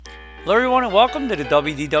Hello, everyone, and welcome to the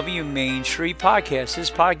WDW Mainstreet podcast. This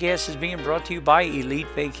podcast is being brought to you by Elite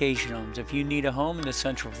Vacation Homes. If you need a home in the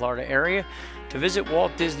Central Florida area to visit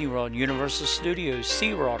Walt Disney World, Universal Studios,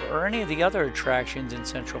 SeaWorld, or any of the other attractions in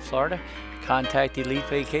Central Florida, contact Elite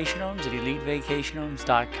Vacation Homes at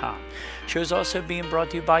elitevacationhomes.com. Show's also being brought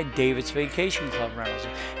to you by David's Vacation Club Rentals.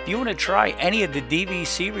 If you want to try any of the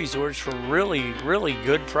DVC resorts for really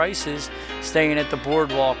good prices, staying at the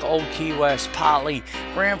Boardwalk, Old Key West, Poly,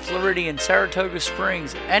 Grand Floridian, Saratoga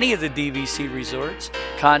Springs, any of the DVC resorts,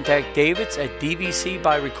 contact David's at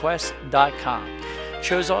dvcbyrequest.com.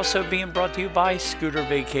 Show's also being brought to you by Scooter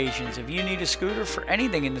Vacations. If you need a scooter for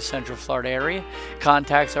anything in the Central Florida area,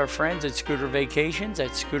 contact our friends at Scooter Vacations at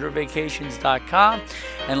scootervacations.com.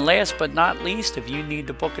 And last but not least, if you need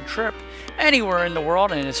to book a trip anywhere in the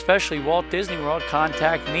world, and especially Walt Disney World,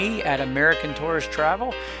 contact me at American Tourist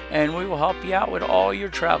Travel, and we will help you out with all your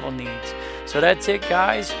travel needs. So that's it,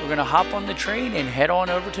 guys. We're going to hop on the train and head on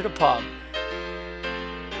over to the pub.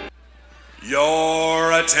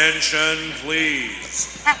 Your attention,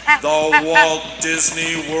 please. The Walt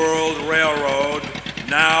Disney World Railroad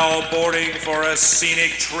now boarding for a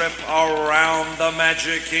scenic trip around the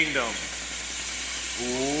Magic Kingdom.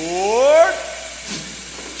 Board!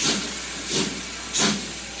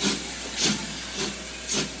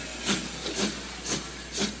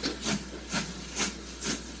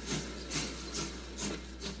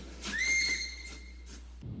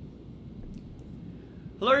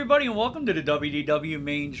 Hello, everybody, and welcome to the WDW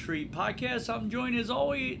Mainstreet podcast. I'm joined as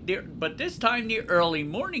always, but this time the early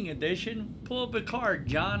morning edition. Pull up a card,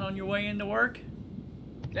 John, on your way into work.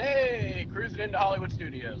 Hey, cruising into Hollywood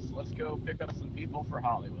Studios. Let's go pick up some people for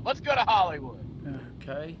Hollywood. Let's go to Hollywood.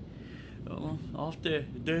 Okay. Well, off the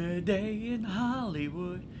day in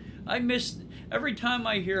Hollywood. I miss, every time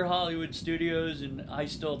I hear Hollywood Studios, and I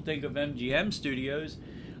still think of MGM Studios,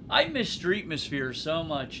 I miss Streetmosphere so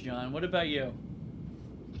much, John. What about you?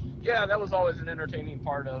 Yeah, that was always an entertaining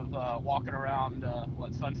part of walking around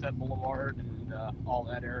Sunset Boulevard and all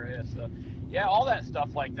that area. So, yeah, all that stuff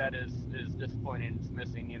like that is disappointing. It's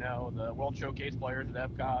missing, you know, the World Showcase players at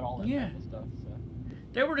Epcot, all that type of stuff. So.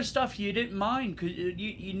 They were the stuff you didn't mind because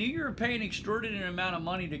you knew you were paying an extraordinary amount of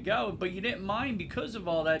money to go, but you didn't mind because of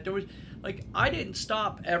all that. There was, like, I didn't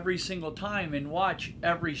stop every single time and watch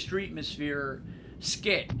every Streetmosphere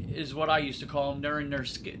skit, is what I used to call them during their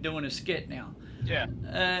skit, doing a skit now. Yeah.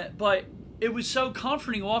 But it was so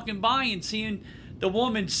comforting walking by and seeing the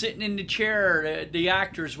woman sitting in the chair, the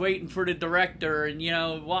actors waiting for the director, and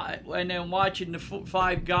and then watching the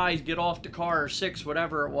five guys get off the car, or six,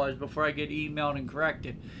 whatever it was, before I get emailed and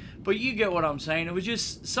corrected. But you get what I'm saying. It was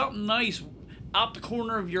just something nice out the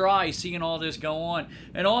corner of your eye seeing all this go on,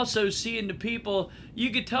 and also seeing the people. You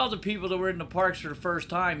could tell the people that were in the parks for the first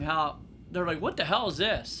time how they're like, "What the hell is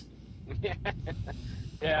this?"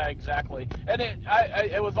 Yeah, exactly. And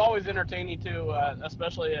it was always entertaining too,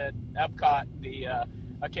 especially at Epcot.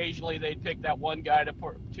 Occasionally they'd pick that one guy to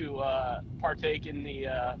partake in the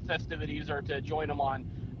festivities or to join them on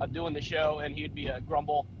doing the show, and he'd be a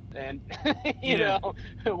Grumble and you know,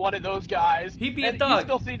 one of those guys. He'd be a and Doug. You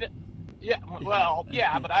still see that. Yeah, well,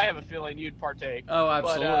 yeah, but I have a feeling you'd partake. Oh,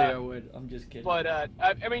 absolutely, but, I would. I'm just kidding. But I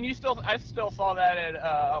mean, I still saw that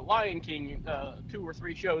at Lion King 2 or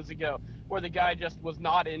 3 shows ago, where the guy just was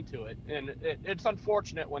not into it, and it's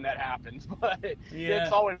unfortunate when that happens, but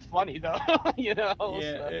it's always funny though, you know.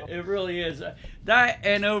 Yeah, so. it really is. That,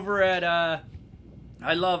 and over at I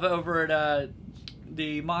love over at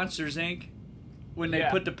the Monsters Inc. when they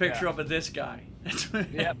put the picture up of this guy.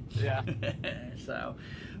 Yep. Yeah. So,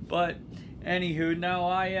 but anywho, no,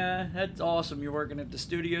 that's awesome. You're working at the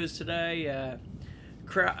studios today.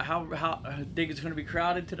 How think it's going to be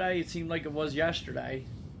crowded today? It seemed like it was yesterday.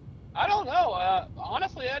 I don't know.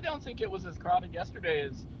 Honestly, I don't think it was as crowded yesterday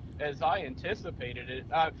as I anticipated it.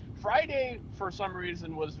 Friday, for some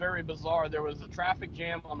reason, was very bizarre. There was a traffic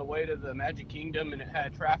jam on the way to the Magic Kingdom, and it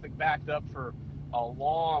had traffic backed up for a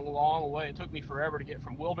long way. It took me forever to get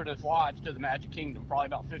from Wilderness Lodge to the Magic Kingdom, probably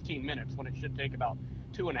about 15 minutes, when it should take about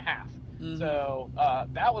 2.5. Mm-hmm. So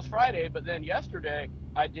that was Friday, but then yesterday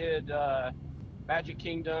I did Magic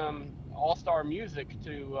Kingdom All-Star Music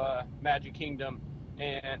to Magic Kingdom,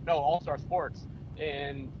 and no, All-Star Sports,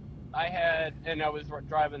 and I was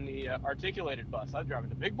driving the articulated bus. I was driving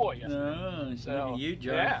the big boy yesterday. Oh, so you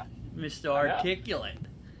drive, yeah, Mr. Articulate.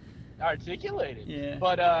 Articulated. Yeah.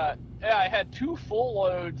 But I had 2 full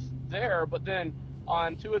loads there, but then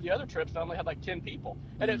on 2 of the other trips I only had like 10 people,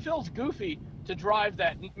 and it feels goofy to drive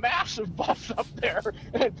that massive bus up there.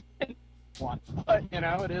 But you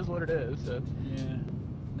know, it is what it is. So. Yeah.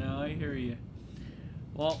 No, I hear you.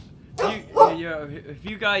 Well, If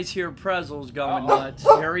you guys hear Presley's going nuts,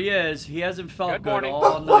 here he is. He hasn't felt good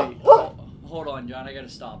all night. Hold on, John. I got to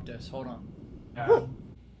stop this. Hold on.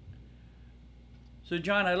 So,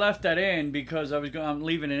 John, I left that in because I'm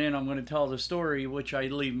leaving it in. I'm going to tell the story, which I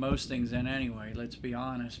leave most things in anyway, let's be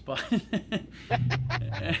honest. But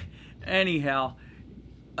anyhow,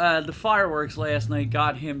 the fireworks last night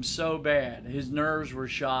got him so bad. His nerves were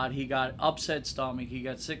shot. He got upset stomach. He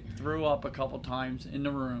got sick, threw up a couple times in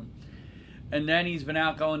the room. And then he's been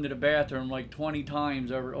out going to the bathroom like 20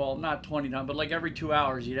 times over, well, not 20 times, but like every 2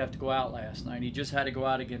 hours he'd have to go out last night. He just had to go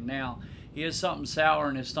out again now. He has something sour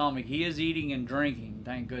in his stomach. He is eating and drinking,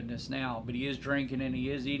 thank goodness now, but he is drinking and he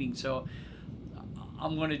is eating. So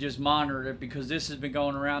I'm going to just monitor it because this has been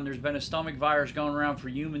going around. There's been a stomach virus going around for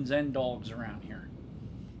humans and dogs around here.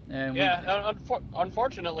 And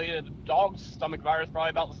unfortunately, the dog's stomach virus is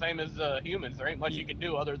probably about the same as humans. There ain't much you can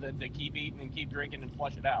do other than to keep eating and keep drinking and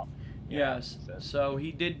flush it out. Yes. So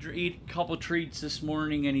he did eat a couple treats this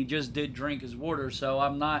morning and he just did drink his water. So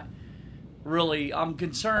I'm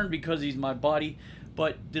concerned because he's my buddy,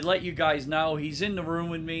 but to let you guys know, he's in the room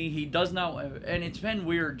with me. He does not, and it's been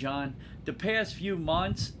weird, John. The past few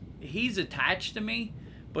months, he's attached to me,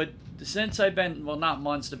 but since I've been, well, not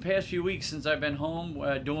months, the past few weeks since I've been home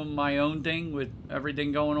doing my own thing with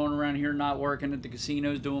everything going on around here, not working at the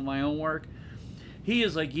casinos, doing my own work, he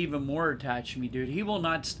is like even more attached to me, dude. He will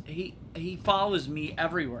not, he follows me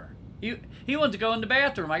everywhere. He wants to go in the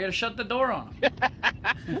bathroom. I got to shut the door on him.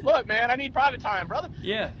 Look, man, I need private time, brother.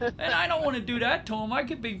 Yeah, and I don't want to do that to him. I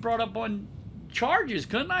could be brought up on charges,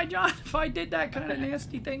 couldn't I, John, if I did that kind of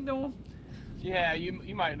nasty thing to him? Yeah,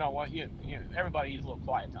 you might not want everybody needs a little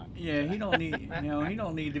quiet time. Yeah, he don't need he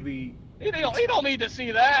don't need to be. He don't need to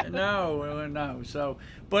see that. No. So,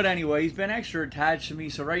 but anyway, he's been extra attached to me.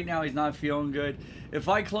 So right now he's not feeling good. If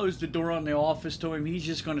I close the door on the office to him, he's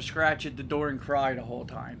just going to scratch at the door and cry the whole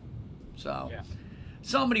time. So, yeah.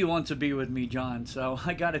 Somebody wants to be with me, John. So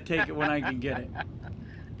I got to take it when I can get it.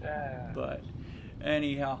 But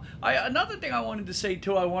anyhow, another thing I wanted to say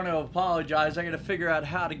too. I want to apologize. I got to figure out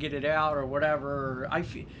how to get it out or whatever.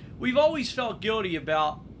 We've always felt guilty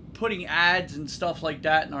about putting ads and stuff like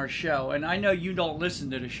that in our show, and I know you don't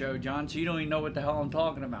listen to the show, John, so you don't even know what the hell I'm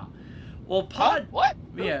talking about. Well, what?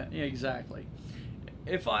 Yeah, exactly.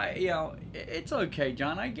 If it's okay,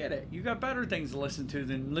 John. I get it. You got better things to listen to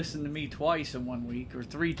than listen to me twice in 1 week or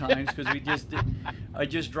 3 times because I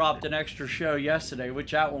just dropped an extra show yesterday,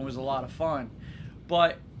 which that one was a lot of fun.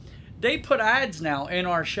 But they put ads now in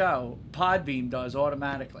our show. Podbean does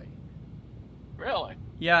automatically. Really?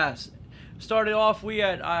 Yes. Started off, we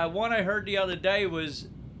had one I heard the other day was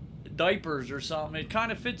diapers or something. It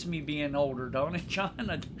kind of fits me being older, don't it,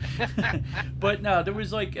 John? But no, there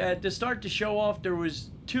was like to start the show off, there was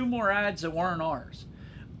 2 more ads that weren't ours.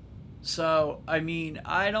 So I mean,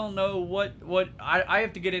 I don't know what I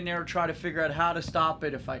have to get in there and try to figure out how to stop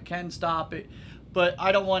it, if I can stop it. But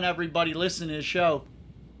I don't want everybody listening to the show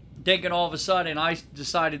thinking all of a sudden I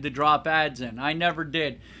decided to drop ads in. I never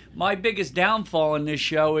did. My biggest downfall in this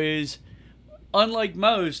show is, unlike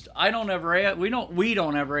most, we don't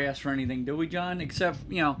ever ask for anything, do we, John? Except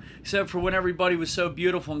for when everybody was so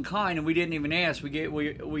beautiful and kind, and we didn't even ask.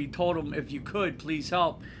 We told them, if you could, please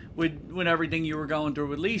help with everything you were going through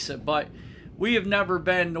with Lisa. But we have never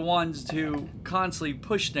been the ones to constantly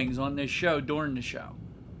push things on this show during the show.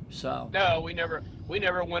 So no, we never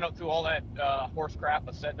went up through all that horse crap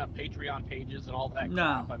of setting up Patreon pages and all that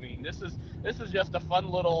crap. I mean, this is just a fun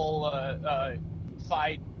little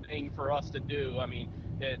side thing for us to do. I mean,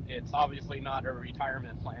 it's obviously not a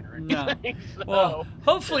retirement plan or anything. No. So. Well,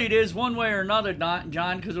 hopefully it is one way or another,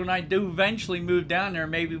 John, because when I do eventually move down there,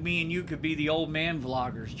 maybe me and you could be the old man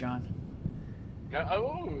vloggers, John.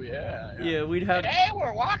 Oh, yeah. Yeah, we'd have... Today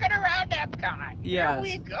we're walking around Epcot. Yes.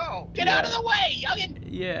 Here we go. Get out of the way, youngin'.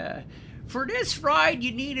 Yeah. For this ride,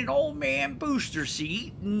 you need an old man booster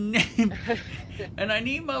seat. And I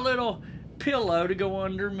need my little pillow to go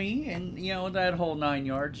under me and, that whole 9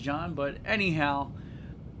 yards, John. But anyhow,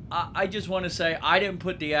 I just want to say I didn't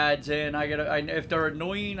put the ads in. If they're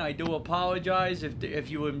annoying, I do apologize.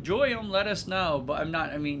 If you enjoy them, let us know. But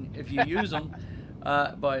if you use them.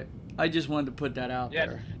 But I just wanted to put that out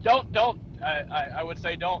there. I would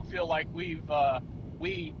say don't feel like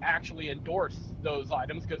we actually endorse those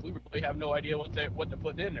items because we really have no idea what to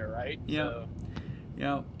put in there, right? Yeah. So.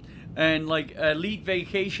 Yeah. And like Elite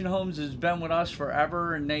Vacation Homes has been with us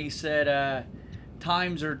forever, and they said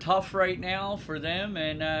times are tough right now for them,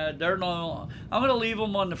 and I'm going to leave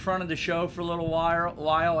them on the front of the show for a little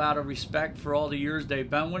while out of respect for all the years they've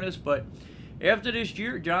been with us. But after this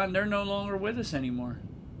year, John, they're no longer with us anymore.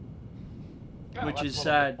 Oh, which that's is a little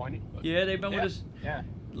sad. disappointing, but Yeah, they've been with us. Yeah.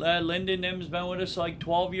 Linda and them's been with us like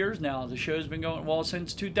 12 years now. The show's been going, well,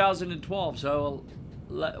 since 2012. So,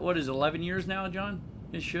 what is it, 11 years now, John?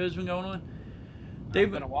 This show's been going on? It's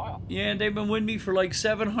been a while. Yeah, they've been with me for like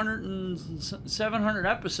 700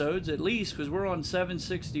 episodes at least, because we're on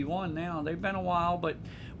 761 now. They've been a while, but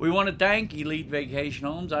we want to thank Elite Vacation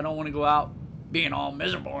Homes. I don't want to go out being all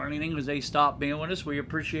miserable or anything because they stopped being with us. We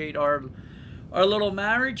appreciate our little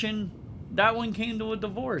marriage, and that one came to a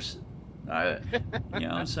divorce.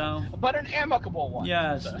 So. But an amicable one.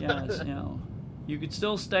 Yes. You could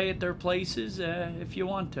still stay at their places if you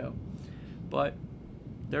want to, but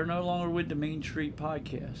they're no longer with the Mainstreet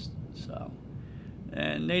podcast. So,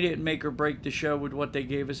 and they didn't make or break the show with what they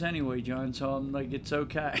gave us anyway, John. So I'm like, it's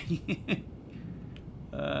okay.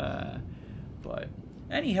 But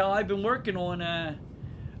anyhow, I've been working on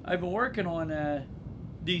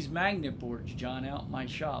these magnet boards, John, out in my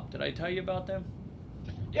shop. Did I tell you about them?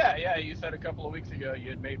 Yeah. You said a couple of weeks ago you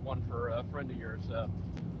had made one for a friend of yours. So,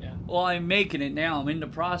 yeah. Well, I'm making it now. I'm in the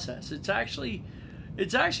process. It's actually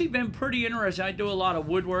been pretty interesting. I do a lot of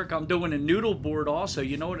woodwork. I'm doing a noodle board also.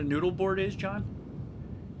 You know what a noodle board is, John?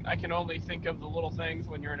 I can only think of the little things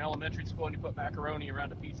when you're in elementary school and you put macaroni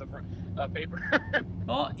around a piece of paper.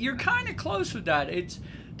 Well, you're kind of close with that.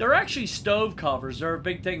 They're actually stove covers. They're a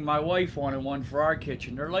big thing. My wife wanted one for our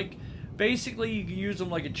kitchen. They're like, basically you can use them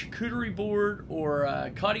like a charcuterie board or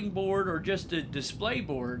a cutting board or just a display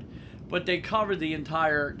board, but they cover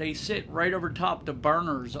they sit right over top the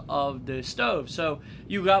burners of the stove. So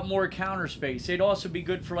you got more counter space. They'd also be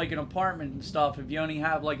good for like an apartment and stuff if you only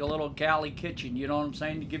have like a little galley kitchen, you know what I'm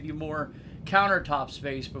saying? To give you more countertop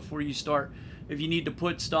space before you start, if you need to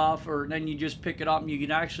put stuff, or then you just pick it up and you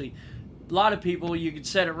can actually, a lot of people, you could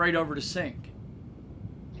set it right over the sink.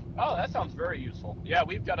 Oh, that sounds very useful. Yeah,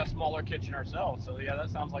 we've got a smaller kitchen ourselves, so yeah, that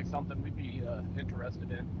sounds like something we'd be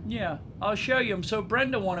interested in. Yeah, I'll show you them. So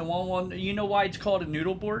Brenda wanted one. You know why it's called a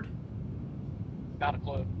noodle board? Not a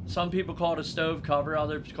clue. Some people call it a stove cover,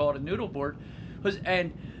 others call it a noodle board.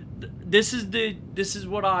 This is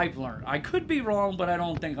what I've learned. I could be wrong, but I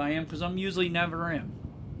don't think I am, because I'm usually never am.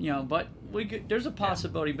 But there's a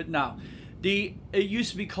possibility, but no. It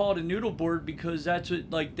used to be called a noodle board because that's what,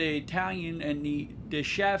 like, the Italian and the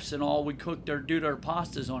chefs and all would do their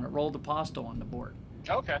pastas on it, roll the pasta on the board.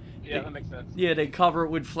 Okay, yeah, that makes sense. Yeah, they cover it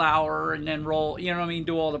with flour and then roll,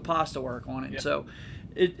 do all the pasta work on it. Yeah. So,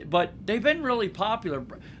 but they've been really popular.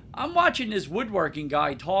 I'm watching this woodworking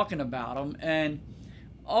guy talking about them, and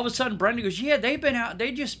all of a sudden Brenda goes, yeah,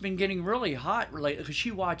 they just been getting really hot because she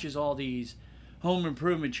watches all these home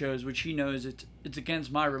improvement shows, which she knows it's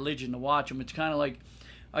against my religion to watch them. It's kind of like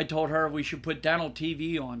I told her we should put dental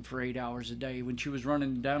TV on for 8 hours a day when she was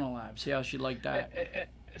running the dental lab. See how she liked that?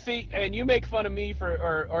 See, and you make fun of me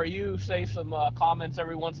or you say some comments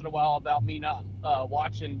every once in a while about me not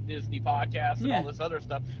watching Disney podcasts and all this other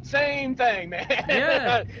stuff. Same thing, man.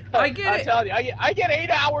 Yeah, I get it. I tell you, I get 8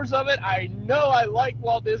 hours of it. I know I like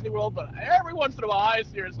Walt Disney World, but every once in a while I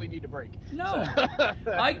seriously need a break. No,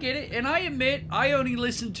 I get it, and I admit I only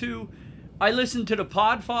listen to the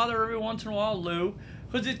Podfather every once in a while, Lou,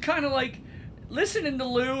 because it's kind of like listening to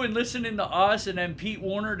Lou and listening to us, and then Pete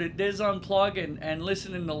Warner to Diz Unplug and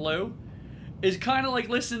listening to Lou is kind of like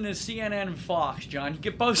listening to CNN and Fox, John. You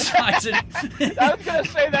get both sides. I was gonna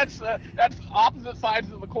say that's opposite sides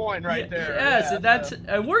of the coin right there. Yes,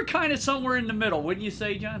 and we're kind of somewhere in the middle, wouldn't you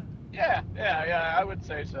say, John? Yeah, I would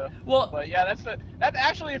say so. Well, but yeah, that's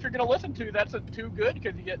actually, if you're gonna listen to, that's too good,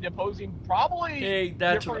 because you get the opposing, probably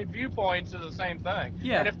different viewpoints is the same thing.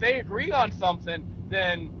 Yeah. And if they agree on something,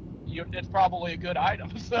 then it's probably a good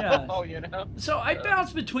item. So, So I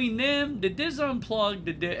bounce between them, the Diz Unplugged,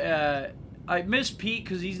 I miss Pete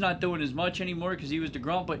because he's not doing as much anymore because he was the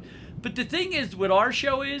grump. But the thing is, with our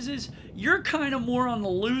show is you're kind of more on the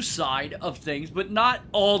loose side of things, but not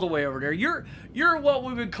all the way over there. You're what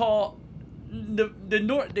we would call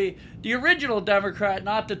the original Democrat,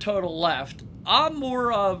 not the total left. I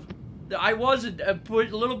was a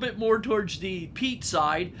little bit more towards the Pete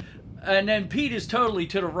side. And then Pete is totally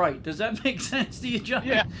to the right. Does that make sense to you, John?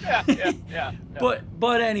 Yeah.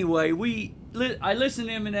 But anyway, I listen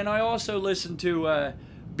to him, and then I also listen to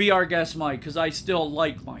Be Our Guest Mike, because I still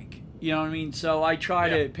like Mike. You know what I mean? So I try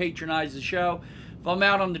to patronize the show. If I'm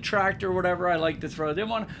out on the tractor or whatever, I like to throw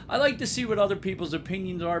them on. I like to see what other people's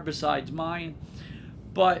opinions are besides mine.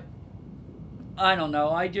 But I don't know.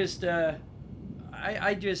 I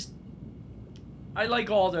like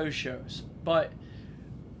all those shows, but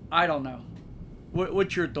I don't know.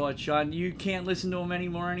 What's your thoughts, Sean? You can't listen to them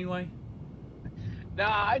anymore anyway? Now,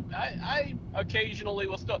 I occasionally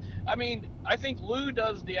will still. I mean, I think Lou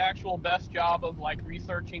does the actual best job of like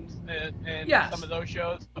researching and Yes. some of those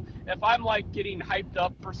shows. If I'm like getting hyped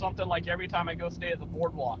up for something, like every time I go stay at the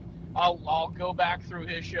boardwalk, I'll go back through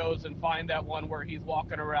his shows and find that one where he's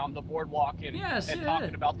walking around the boardwalk and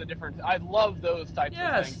talking about the different. I love those types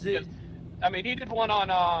of things because, I mean, he did one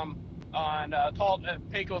on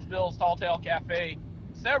Pecos Bill's Tall Tale Cafe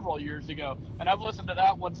several years ago, and I've listened to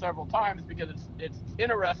that one several times because it's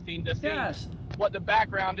interesting to see what the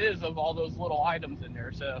background is of all those little items in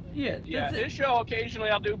there. So his show occasionally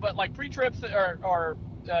I'll do, but like pre-trips or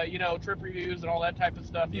trip reviews and all that type of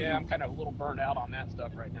stuff. Yeah, I'm kind of a little burnt out on that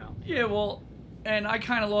stuff right now. Yeah, well, and I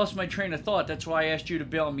kind of lost my train of thought. That's why I asked you to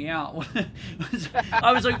bail me out.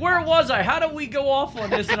 I was like, where was I? How did we go off on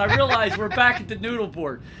this? And I realized we're back at the noodle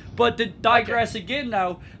board. But to digress again,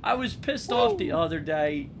 though, I was pissed off the other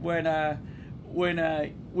day when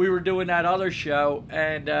we were doing that other show,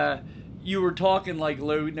 and you were talking like,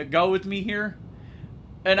 Lou, go with me here.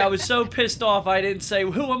 And I was so pissed off I didn't say,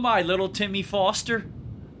 who am I, little Timmy Foster?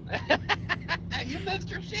 You missed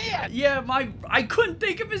your shit. Yeah, I couldn't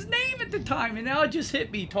think of his name at the time, and now it just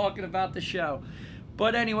hit me talking about the show.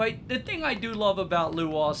 But anyway, the thing I do love about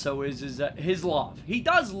Lou also is that his love. He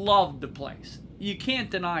does love the place. You can't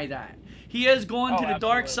deny that. He has gone to the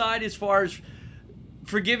dark side as far as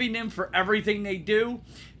forgiving them for everything they do.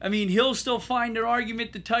 I mean, he'll still find an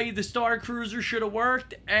argument to tell you the Star Cruiser should have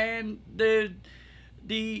worked, and the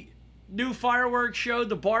new fireworks show,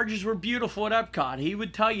 the barges were beautiful at Epcot. He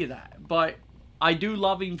would tell you that. But I do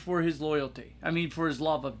love him for his loyalty. I mean, for his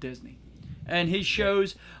love of Disney. And his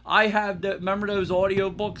shows, I have remember those audio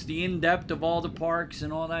books, the in-depth of all the parks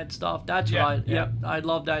and all that stuff? That's I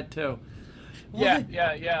love that too. Well,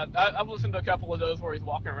 yeah. I've listened to a couple of those where he's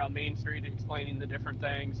walking around Main Street explaining the different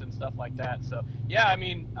things and stuff like that. So, yeah, I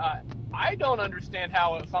mean, I don't understand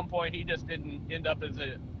how at some point he just didn't end up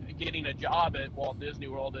getting a job at Walt Disney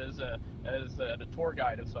World as a tour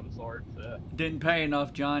guide of some sort. Didn't pay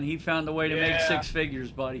enough, John. He found a way to make six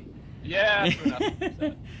figures, buddy. Yeah.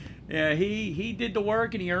 So. Yeah, he did the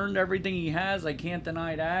work and he earned everything he has. I can't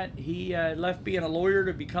deny that. He left being a lawyer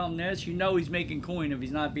to become this. You know he's making coin if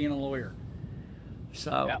he's not being a lawyer.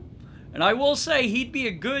 So, and I will say he'd be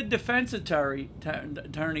a good defense attorney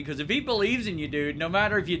because if he believes in you, dude, no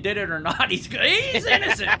matter if you did it or not, he's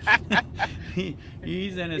innocent.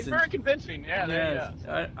 He's innocent. He's very convincing. Yeah.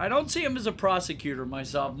 I don't see him as a prosecutor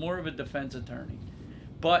myself, more of a defense attorney.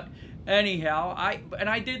 But anyhow,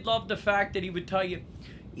 I did love the fact that he would tell you,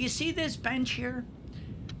 you see this bench here?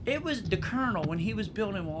 It was the Colonel, when he was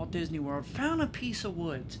building Walt Disney World, found a piece of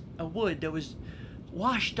wood that was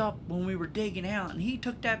washed up when we were digging out, and he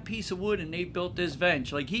took that piece of wood and they built this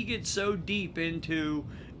bench. Like, he gets so deep into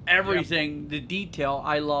everything, the detail.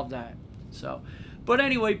 I love that. So, but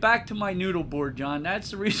anyway, back to my noodle board, John.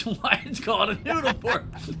 That's the reason why it's called a noodle board.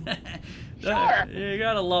 Sure. You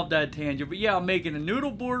gotta love that tangent. But yeah, I'm making a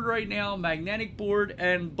noodle board right now, magnetic board,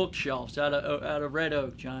 and bookshelves out of red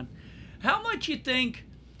oak, John. How much you think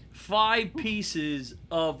 3 pieces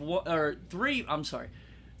of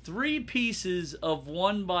 3 pieces of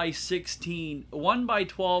 1 by 16, 1 by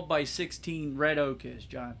 12 by 16 red oak is,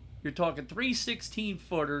 John? You're talking 3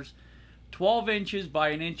 16-footers, 12 inches by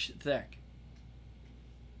an inch thick.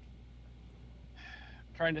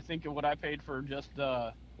 Trying to think of what I paid for just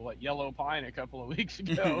yellow pine a couple of weeks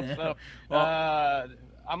ago. So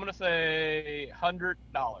I'm gonna say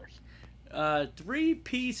 $100. 3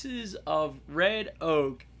 pieces of red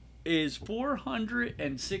oak is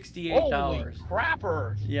 $468. Holy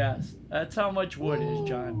crappers! Yes, that's how much wood is,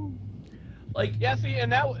 John. Like, yeah, see,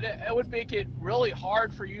 and that would make it really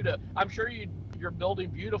hard for you to. I'm sure you're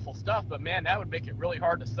building beautiful stuff, but man, that would make it really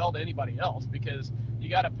hard to sell to anybody else because you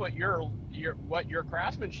got to put what your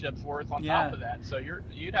craftsmanship's worth on top of that. So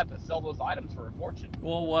you'd have to sell those items for a fortune.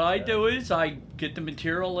 Well, what I do is I get the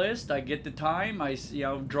material list, I get the time, I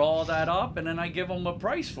draw that up, and then I give them a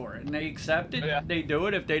price for it, and they accept it. Yeah. They do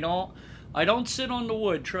it. If they don't, I don't sit on the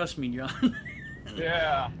wood. Trust me, John.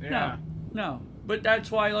 Yeah. No. But that's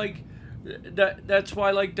why that's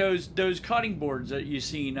why those cutting boards that you've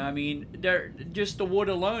seen. I mean, they're just the wood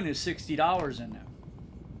alone is $60 in them,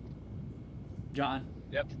 John.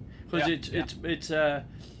 Yep. Because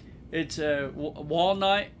it's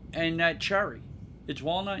walnut and that cherry. It's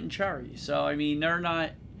walnut and cherry. So I mean, they're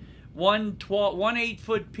not one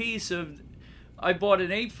 8-foot piece of. I bought an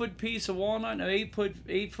 8-foot piece of walnut and an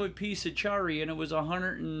 8-foot piece of cherry, and it was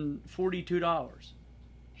 $142.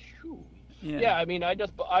 Yeah. I mean, I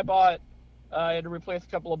bought. I had to replace a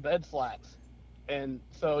couple of bed slats, and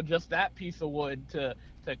so just that piece of wood to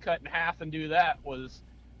cut in half and do that was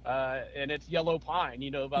and it's yellow pine.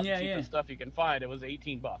 About the cheapest stuff you can find. It was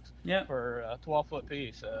 $18 Yeah. for a 12-foot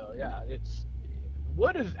piece. So yeah,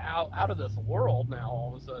 wood is out of this world now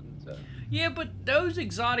all of a sudden. So. Yeah, but those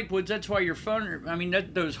exotic woods, that's why your furniture, I mean,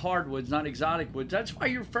 those hardwoods, not exotic woods, that's why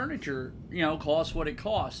your furniture, costs what it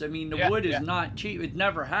costs. I mean, the wood is not cheap. It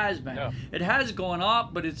never has been. No. It has gone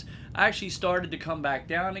up, but it's actually started to come back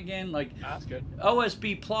down again. Like, that's good.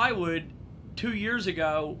 OSB plywood 2 years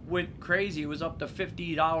ago went crazy. It was up to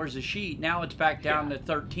 $50 a sheet. Now it's back down to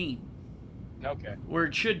 $13. Okay. Where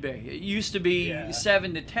it should be. It used to be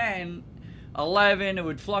 $7 to $10, $11. It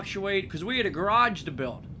would fluctuate because we had a garage to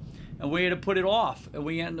build, and we had to put it off.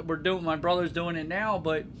 And my brother's doing it now,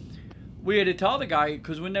 but we had to tell the guy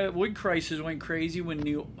because when the wood crisis went crazy,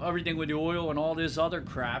 when everything with the oil and all this other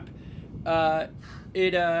crap, that's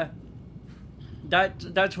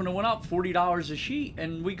when it went up $40 a sheet.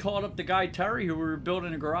 And we called up the guy Terry who we were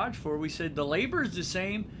building a garage for. We said the labor's the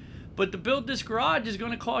same, but to build this garage is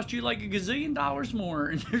going to cost you like $1 gazillion more,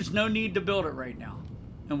 and there's no need to build it right now.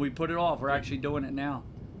 And we put it off. We're actually doing it now.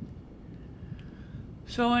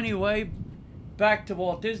 So anyway, back to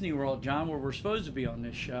Walt Disney World, John, where we're supposed to be on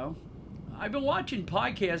this show. I've been watching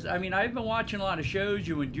podcasts. I mean, I've been watching a lot of shows.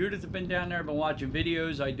 You and Judith have been down there. I've been watching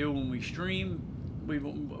videos I do when we stream. We've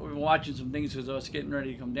been watching some things because I was getting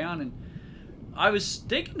ready to come down. And I was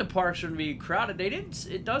thinking the parks are going to be crowded.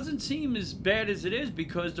 It doesn't seem as bad as it is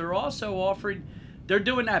because they're also they're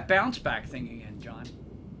doing that bounce back thing again, John.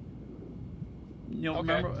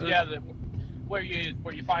 Remember? Yeah, where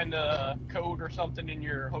you find the code or something in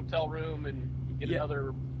your hotel room and you get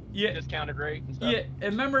another discounted rate and stuff. Yeah,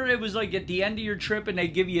 and remember it was like at the end of your trip and they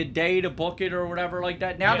give you a day to book it or whatever like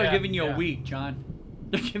that. Now they're giving you a week, John.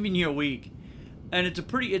 They're giving you a week, and it's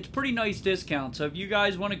pretty nice discount. So if you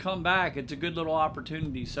guys want to come back, it's a good little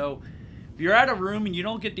opportunity. So if you're at a room and you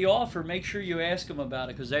don't get the offer, make sure you ask them about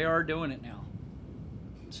it because they are doing it now.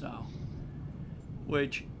 So,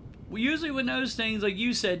 which. Usually when those things, like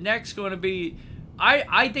you said, next going to be,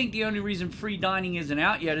 I think the only reason free dining isn't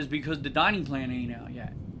out yet is because the dining plan ain't out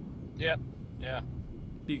yet. Yeah.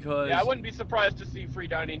 Because I wouldn't be surprised to see free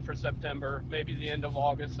dining for September, maybe the end of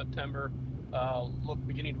August, September,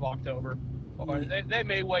 beginning of October. Or they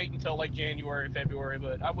may wait until like January, February,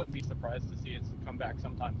 but I wouldn't be surprised to see it come back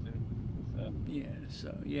sometime soon.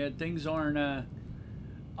 So. Things aren't.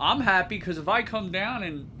 I'm happy because if I come down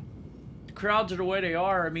and crowds are the way they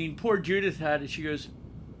are. I mean, poor Judith had it. She goes,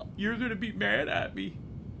 "You're gonna be mad at me."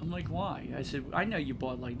 I'm like, "Why?" I said, "I know you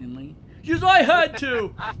bought Lightning Lane." She goes, "I had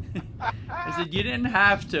to." I said, "You didn't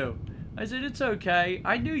have to." I said, "It's okay.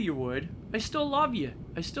 I knew you would. I still love you.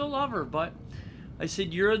 I still love her, but," I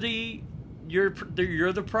said, you're the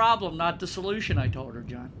problem, not the solution." I told her,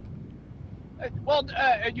 John. Well,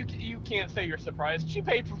 you can't say you're surprised. She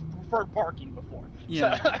paid for parking before.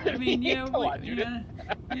 Yeah, so, I mean,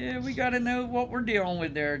 we got to know what we're dealing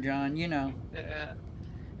with there, John.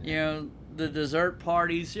 The dessert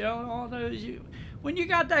parties, all those. When you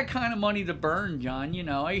got that kind of money to burn, John,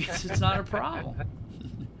 I guess it's not a problem.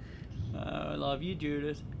 I love you,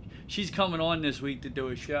 Judith. She's coming on this week to do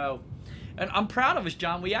a show, and I'm proud of us,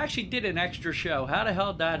 John. We actually did an extra show. How the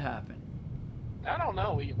hell did that happen? I don't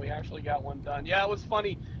know. We actually got one done. Yeah, it was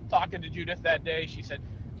funny talking to Judith that day. She said,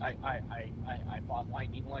 I bought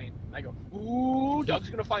Lightning Lane. And I go, ooh, Doug's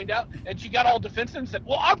going to find out. And she got all defensive and said,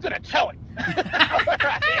 well, I'm going to tell him.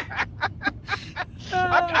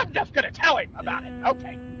 I'm just going to tell him about it.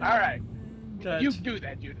 Okay, all right. You do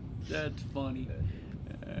that, Judith. That's funny.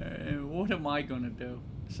 What am I going to do?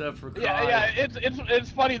 Except for cry. Yeah. It's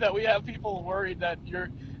funny that we have people worried that they're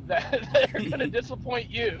going to disappoint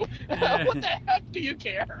you. What the heck do you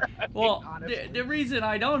care? Well, the reason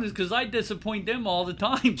I don't is because I disappoint them all the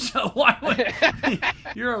time. So why would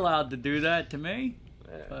you're allowed to do that to me?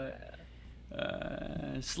 But,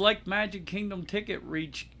 select Magic Kingdom tickets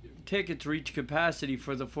reach capacity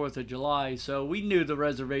for the 4th of July. So we knew the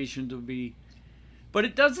reservations would be. But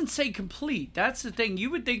it doesn't say complete. That's the thing.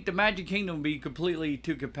 You would think the Magic Kingdom would be completely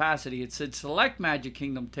to capacity. It said select Magic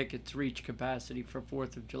Kingdom tickets reach capacity for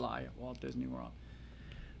 4th of July at Walt Disney World.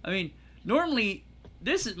 I mean, normally,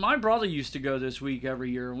 my brother used to go this week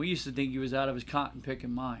every year, and we used to think he was out of his cotton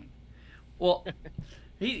picking mind. Well,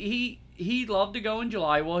 he loved to go in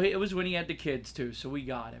July. Well, it was when he had the kids too, so we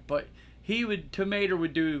got it. But Tomato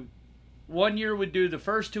would do. One year would do the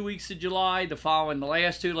first 2 weeks of July, the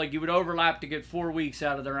last two, like you would overlap to get 4 weeks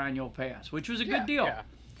out of their annual pass, which was a good deal.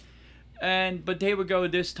 Yeah. But they would go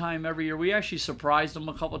this time every year. We actually surprised them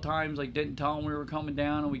a couple times, like didn't tell them we were coming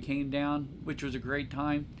down, and we came down, which was a great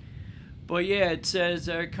time. But yeah, it says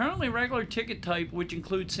currently regular ticket type, which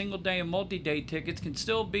includes single day and multi-day tickets, can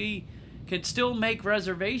still be can still make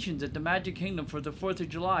reservations at the Magic Kingdom for the 4th of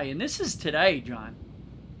July. And this is today, John.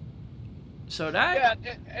 So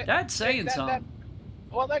that's saying something.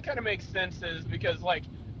 Well, that kind of makes sense, is because, like,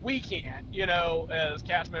 we can't, you know, as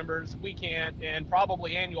cast members, we can't, and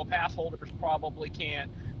probably annual pass holders probably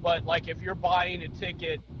can't. But, like, if you're buying a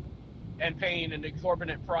ticket and paying an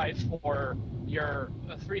exorbitant price for your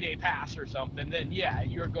 3-day pass or something, then, yeah,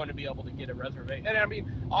 you're going to be able to get a reservation. And, I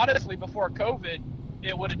mean, honestly, before COVID,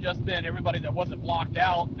 it would have just been everybody that wasn't blocked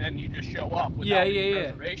out, and you just show up without a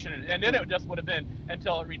reservation. And then it just would have been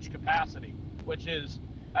until it reached capacity, which is,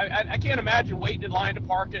 I can't imagine waiting in line to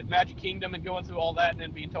park at Magic Kingdom and going through all that and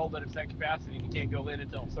then being told that it's at capacity and you can't go in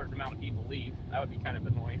until a certain amount of people leave. That would be kind of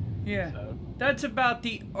annoying. Yeah, so. That's about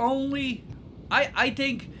the only, I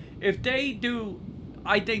think if they do,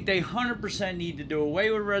 I think they 100% need to do away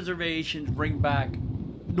with reservations, bring back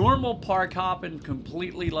normal park hopping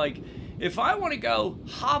completely. Like, if I want to go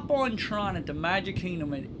hop on Tron at the Magic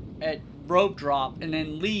Kingdom at rope drop and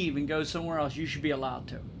then leave and go somewhere else, you should be allowed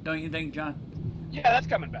to. Don't you think, John? Yeah, that's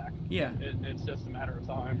coming back. Yeah. It's just a matter of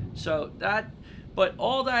time. So but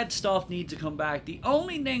all that stuff needs to come back. The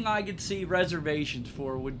only thing I could see reservations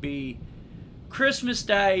for would be Christmas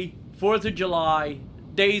Day, 4th of July,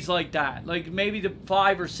 days like that. Like maybe the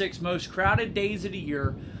 5 or 6 most crowded days of the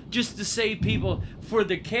year, just to save people for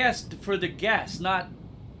the guests, not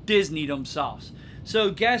Disney themselves.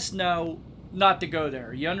 So guests know not to go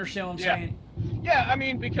there. You understand what I'm saying? Yeah, I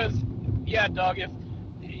mean, because, yeah, Doug, if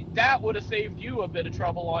that would have saved you a bit of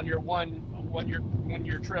trouble on your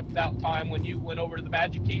your trip that time when you went over to the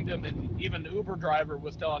Magic Kingdom, and even the Uber driver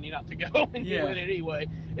was telling you not to go, and you went anyway.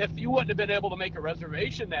 If you wouldn't have been able to make a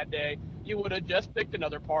reservation that day, you would have just picked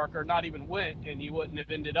another park or not even went, and you wouldn't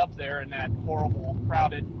have ended up there in that horrible,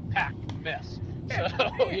 crowded, packed mess.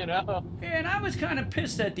 So, you know. And I was kind of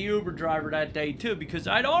pissed at the Uber driver that day, too, because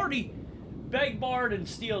I'd already begged, borrowed, and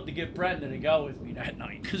stealed to get Brenda to go with me that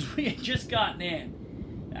night, because we had just gotten in.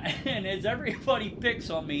 And as everybody picks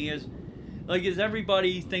on me, as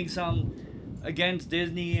everybody thinks I'm against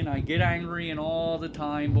Disney and I get angry and all the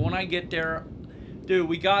time, but when I get there, dude,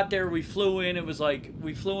 we got there, we flew in, it was like,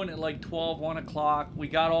 we flew in at like 1 o'clock, we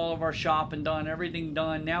got all of our shopping done, everything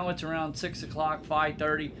done, now it's around 6 o'clock,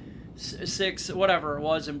 5:30, 6, whatever it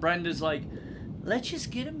was, and Brenda's like, let's just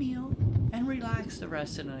get a meal and relax the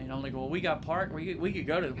rest of the night. I'm like, well, we got park. We could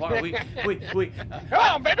go to the park. Come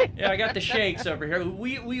on, baby. Yeah, I got the shakes over here.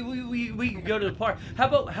 We could go to the park. How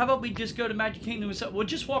about we just go to Magic Kingdom? We'll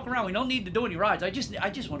just walk around. We don't need to do any rides. I just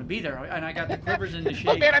want to be there. And I got the quivers and the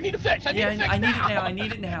shakes. Oh man, I need a fix. I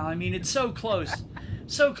need it now. I mean, it's so close.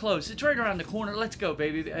 So close. It's right around the corner. Let's go,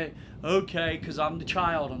 baby. Okay, because I'm the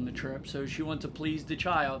child on the trip, so she wants to please the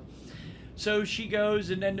child. So she goes,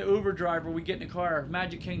 and then the Uber driver, we get in the car,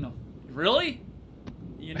 Magic Kingdom. Really?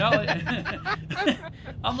 You know it?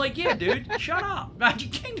 I'm like, yeah, dude, shut up.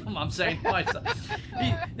 Magic Kingdom, I'm saying to myself.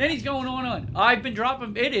 Then he's going on. I've been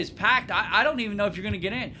dropping, it is packed. I don't even know if you're going to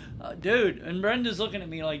get in. Dude, and Brenda's looking at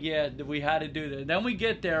me like, yeah, we had to do that. Then we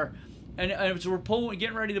get there, and so we're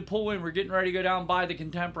getting ready to pull in. We're getting ready to go down by the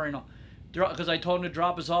Contemporary. Because I told him to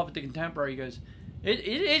drop us off at the Contemporary. He goes, It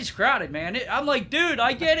is crowded, man. I'm like, dude,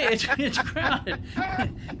 I get it. It's crowded.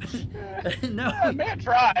 No, yeah, man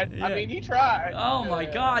tried. Yeah. I mean, he tried. Oh, my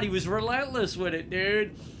God. He was relentless with it,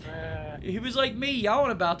 dude. He was like me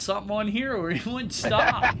yelling about something on here where he wouldn't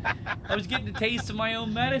stop. I was getting a taste of my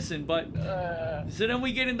own medicine. But so then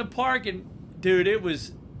we get in the park, and, dude, it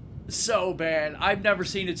was so bad. I've never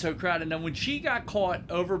seen it so crowded. And then when she got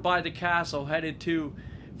caught over by the castle headed to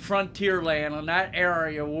Frontierland, on that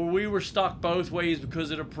area where we were stuck both ways because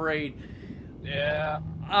of the parade. Yeah.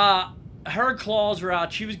 Her claws were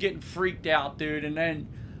out. She was getting freaked out, dude. And then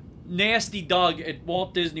Nasty Doug at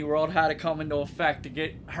Walt Disney World had to come into effect to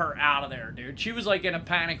get her out of there, dude. She was like in a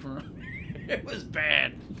panic room. It was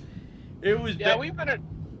bad. It was bad. Yeah, we've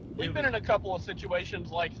been in a couple of situations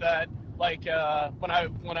like that. Like when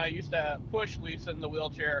I used to push Lisa in the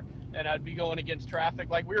wheelchair, and I'd be going against traffic.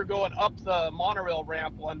 Like we were going up the monorail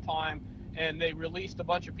ramp one time, and they released a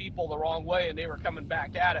bunch of people the wrong way, and they were coming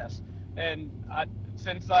back at us. And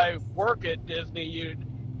since I work at Disney,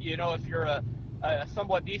 you know, if you're a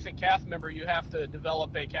somewhat decent cast member, you have to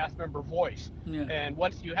develop a cast member voice. Yeah. And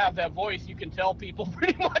once you have that voice, you can tell people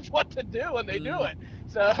pretty much what to do, and they do it.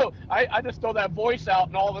 So I just throw that voice out,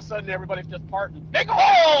 and all of a sudden everybody's just parting. Make a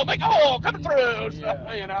hole, coming through. Yeah.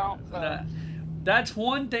 So, you know. So. That's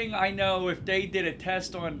one thing I know. If they did a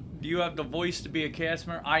test on, do you have the voice to be a cast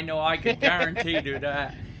member? I know I could guarantee you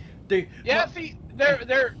that. See,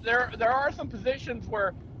 there are some positions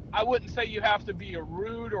where I wouldn't say you have to be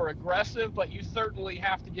rude or aggressive, but you certainly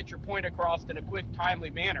have to get your point across in a quick, timely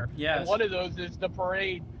manner. Yes. And one of those is the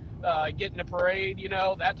parade, getting a parade,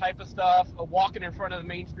 that type of stuff, walking in front of the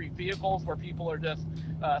Main Street vehicles where people are just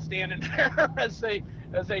standing there as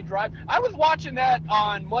they drive. I was watching that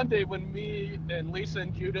on Monday when me and Lisa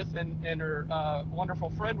and Judith and her wonderful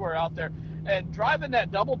friend were out there and driving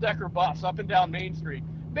that double-decker bus up and down Main Street.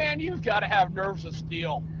 Man, you've got to have nerves of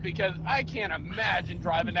steel, because I can't imagine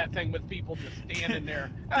driving that thing with people just standing there.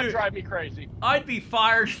 That'd drive me crazy. I'd be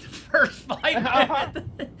fired in the first 5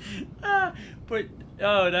 minutes. But,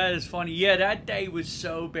 oh, that is funny. Yeah, that day was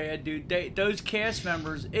so bad, dude. Those cast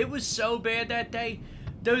members, it was so bad that day.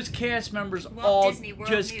 Those cast members all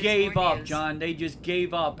just gave up, John. They just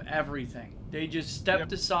gave up everything. They just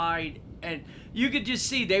stepped aside, and you could just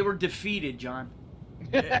see they were defeated, John.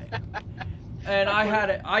 And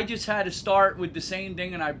I just had to start with the same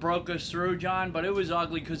thing, and I broke us through, John. But it was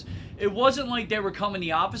ugly because it wasn't like they were coming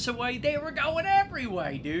the opposite way; they were going every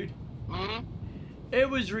way, dude. Mm-hmm.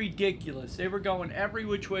 It was ridiculous. They were going every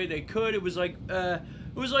which way they could. It was like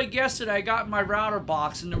yesterday. I got in my router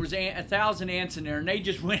box, and there was 1,000 ants in there, and they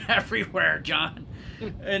just went everywhere, John.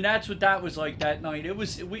 And that's what that was like that night. It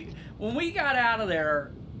was when we got out of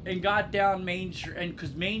there and got down Main Street, and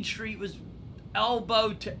because Main Street was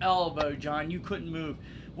elbow to elbow, John. You couldn't move.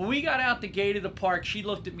 When we got out the gate of the park, she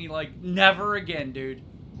looked at me like, never again, dude.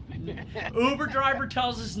 Uber driver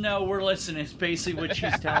tells us no, we're listening. It's basically what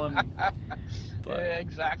she's telling me. But, yeah,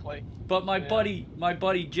 exactly. But my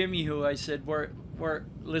buddy Jimmy, who I said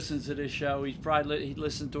listens to this show, he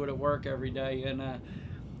listens to it at work every day, and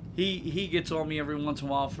he gets on me every once in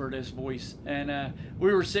a while for this voice. And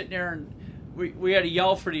we were sitting there, and we had to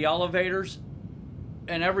yell for the elevators.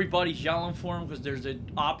 And everybody's yelling for him because there's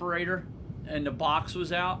an operator and the box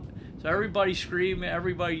was out. So everybody's screaming,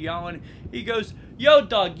 everybody yelling. He goes, yo,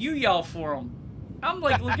 Doug, you yell for him. I'm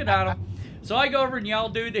like looking at him. So I go over and yell,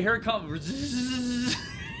 dude, here it comes.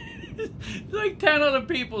 Like 10 other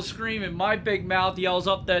people screaming. My big mouth yells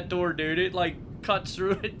up that door, dude. It like cuts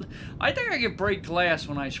through it. I think I could break glass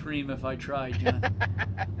when I scream if I tried, John.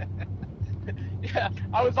 Yeah,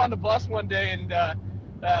 I was on the bus one day and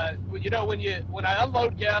when I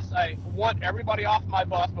unload guests, I want everybody off my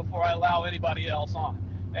bus before I allow anybody else on.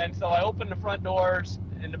 And so I open the front doors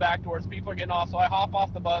and the back doors. People are getting off, so I hop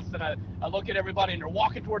off the bus and I look at everybody and they're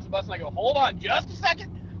walking towards the bus and I go, hold on just a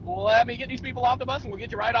second. Let me get these people off the bus and we'll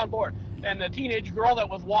get you right on board. And the teenage girl that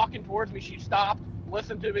was walking towards me, she stopped,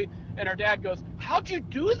 listened to me, and her dad goes, how'd you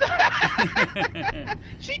do that?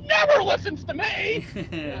 She never listens to me.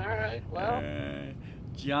 All right, well.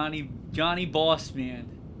 Johnny Boss Man.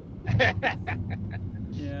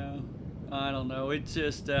 Yeah, I don't know. It's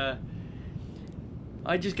just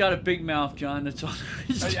I just got a big mouth, John. That's all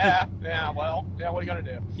there is. Yeah. Well, what are you gonna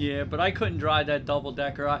do? Yeah, but I couldn't drive that double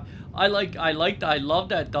decker. I love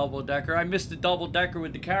that double decker. I missed the double decker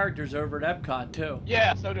with the characters over at Epcot too.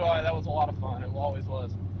 Yeah, so do I. That was a lot of fun. It always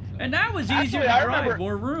was. So. And that was easier to drive,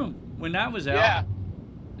 more room when that was out.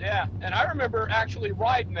 Yeah, and I remember actually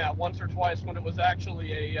riding that once or twice when it was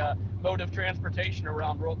actually a mode of transportation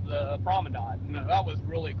around the promenade. And that was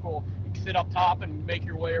really cool. You could sit up top and make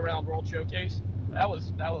your way around World Showcase. That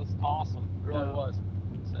was awesome. It really was.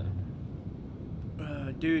 So.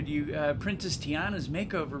 Dude, Princess Tiana's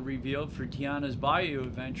makeover revealed for Tiana's Bayou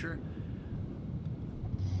adventure.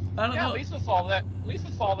 I don't know. Lisa saw that,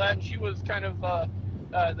 and she was kind of.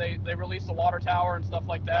 They released the water tower and stuff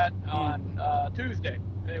like that on Tuesday.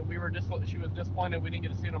 She was disappointed we didn't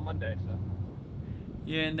get to see it on Monday. So.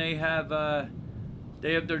 Yeah, and they have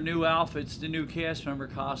their new outfits, the new cast member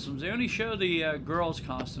costumes. They only show the girls'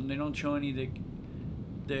 costume. They don't show any of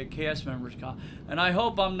the cast members' costume. And I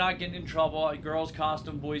hope I'm not getting in trouble. Like girls'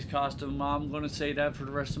 costume, boys' costume. I'm going to say that for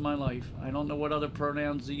the rest of my life. I don't know what other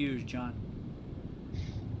pronouns to use, John.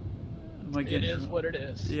 It is what it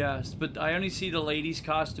is. Yes, but I only see the ladies'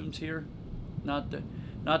 costumes here, not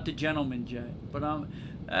the gentlemen's yet. But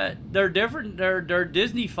they're different. They're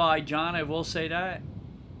Disney-fied, John. I will say that.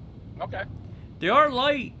 Okay. They are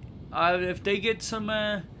light. If they get some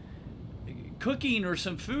cooking or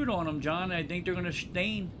some food on them, John, I think they're going to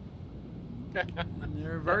stain.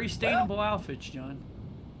 They're very stainable outfits, John.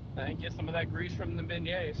 I think get some of that grease from the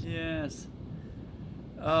beignets. Yes.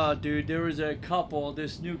 Oh, dude, there was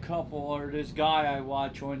this new couple, or this guy I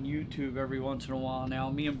watch on YouTube every once in a while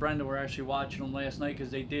now. Me and Brenda were actually watching them last night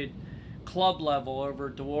because they did club level over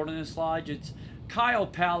at the Wilderness Lodge. It's Kyle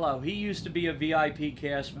Palo. He used to be a VIP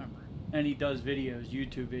cast member, and he does videos,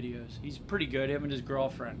 YouTube videos. He's pretty good, him and his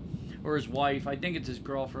girlfriend, or his wife. I think it's his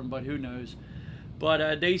girlfriend, but who knows.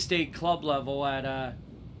 But they stayed club level at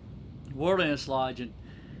Wilderness Lodge, and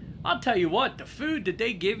I'll tell you what, the food that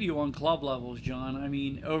they give you on club levels, John, I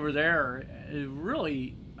mean, over there, it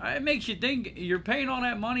really, it makes you think you're paying all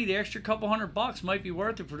that money, the extra couple $100 might be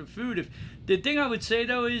worth it for the food. If the thing I would say,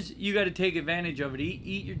 though, is you got to take advantage of it.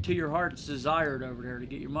 Eat to your heart's desired over there to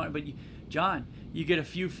get your money. But, John, you get a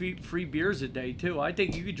few free beers a day, too. I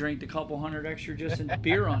think you could drink the couple hundred extra just in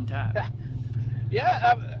beer on tap.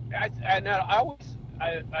 Yeah,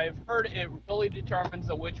 I've heard it really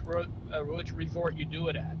determines which resort you do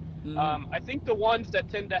it at. I think the ones that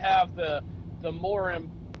tend to have the more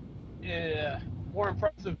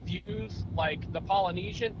impressive views, like the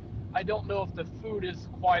Polynesian, I don't know if the food is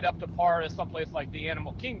quite up to par as someplace like the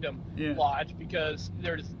Animal Kingdom Lodge, because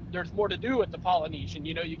there's more to do at the Polynesian.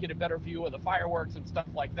 You know, you get a better view of the fireworks and stuff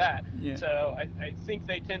like that. Yeah. So I think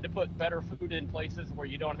they tend to put better food in places where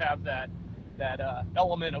you don't have that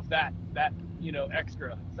element of that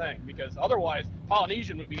extra thing, because otherwise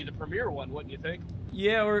Polynesian would be the premier one, wouldn't you think?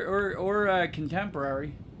 Yeah, or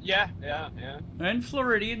Contemporary. Yeah. And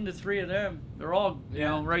Floridian, the three of them, they're all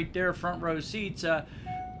right there, front row seats.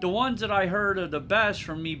 The ones that I heard are the best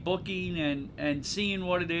from me booking and seeing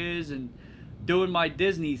what it is and doing my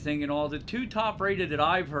Disney thing and all. The two top rated that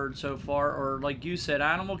I've heard so far are, like you said,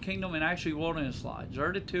 Animal Kingdom and actually Wilderness Lodge.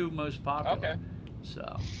 They're the two most popular. Okay.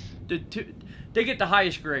 So they get the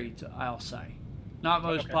highest grades, I'll say. Not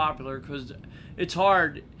most popular, because it's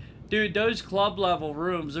hard. Dude, those club level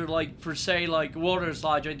rooms are like, for say, like Wilderness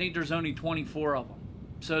Lodge, I think there's only 24 of them.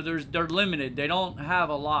 So they're limited. They don't have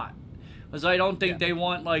a lot. Because I don't think they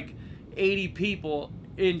want like 80 people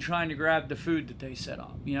in trying to grab the food that they set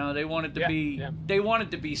up. You know, they want it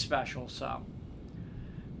to be special. So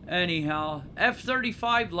anyhow,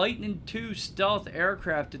 F-35 Lightning II stealth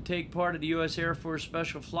aircraft to take part of the U.S. Air Force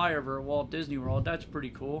special flyover at Walt Disney World. That's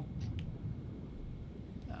pretty cool.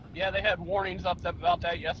 Yeah, they had warnings up about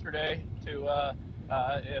that yesterday. To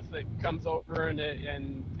if it comes over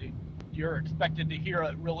and you're expected to hear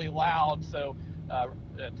it really loud, so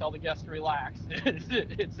tell the guests to relax.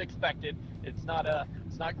 It's expected. It's not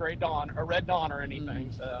Red Dawn or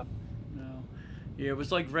anything. So. No. Yeah, it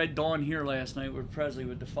was like Red Dawn here last night with Presley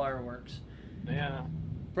with the fireworks. Yeah.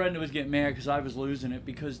 Brenda was getting mad because I was losing it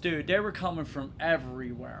because, dude, they were coming from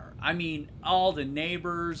everywhere. I mean, all the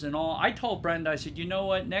neighbors and all. I told Brenda, I said, you know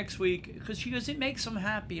what, next week, because she goes, it makes them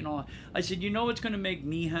happy and all. I said, you know what's going to make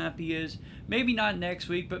me happy is, maybe not next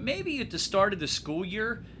week, but maybe at the start of the school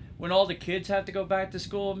year, when all the kids have to go back to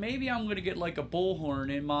school, maybe I'm going to get like a bullhorn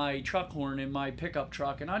in my truck horn in my pickup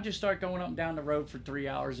truck, and I'll just start going up and down the road for 3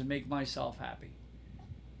 hours and make myself happy.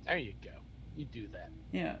 There you go. You do that.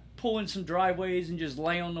 Yeah, pull in some driveways and just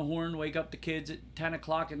lay on the horn, wake up the kids at 10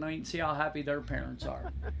 o'clock at night and see how happy their parents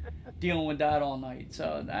are dealing with that all night.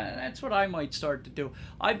 So that's what I might start to do.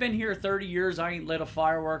 I've been here 30 years. I ain't lit a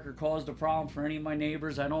firework or caused a problem for any of my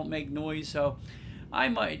neighbors. I don't make noise, so I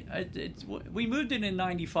might. We moved in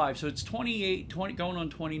 95, so it's 20 going on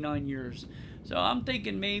 29 years. So I'm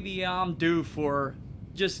thinking maybe I'm due for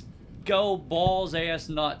just go balls, ass,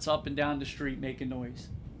 nuts up and down the street making noise.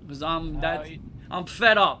 Because I'm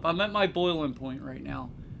fed up. I'm at my boiling point right now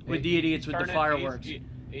with the idiots with the fireworks.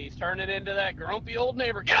 He's turning into that grumpy old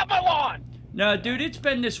neighbor. Get off my lawn! No, dude, it's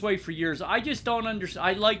been this way for years. I just don't understand.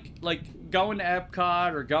 I like going to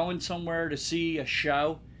Epcot or going somewhere to see a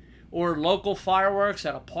show or local fireworks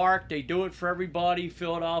at a park. They do it for everybody.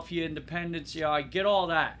 Philadelphia, Independence. Yeah, I get all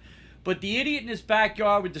that. But the idiot in his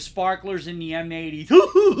backyard with the sparklers in the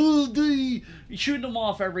M80s, shooting them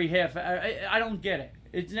off every half. I don't get it.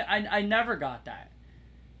 I never got that.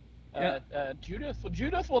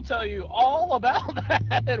 Judith will tell you all about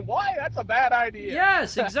that and why that's a bad idea.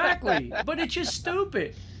 Yes, exactly. But it's just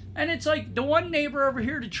stupid. And it's like the one neighbor over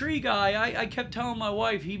here, the tree guy, I kept telling my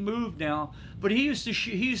wife, he moved now, but he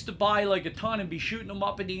used to buy like a ton and be shooting them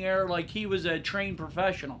up in the air like he was a trained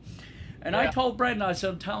professional. And I told Brendan, I said,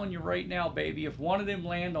 I'm telling you right now, baby, if one of them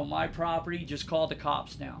land on my property, just call the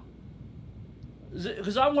cops now.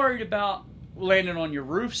 Because I'm worried about landing on your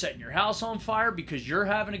roof, setting your house on fire because you're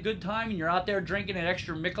having a good time and you're out there drinking an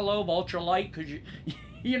extra Michelob Ultra Light because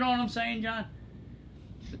you know what I'm saying, John?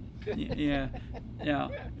 Yeah.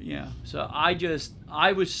 So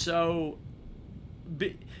I was so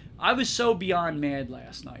beyond mad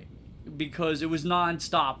last night because it was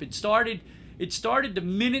nonstop. It started the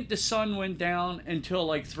minute the sun went down until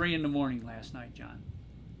like 3 a.m. last night, John.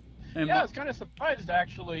 And I was kind of surprised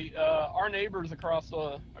actually. Our neighbors across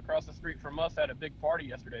the street from us had a big party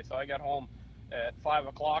yesterday, so I got home at 5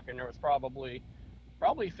 o'clock and there was probably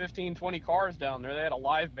 15, 20 cars down there. They had a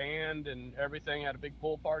live band and everything, had a big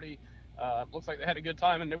pool party. Looks like they had a good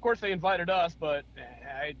time, and of course they invited us, but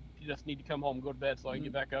just need to come home and go to bed so I can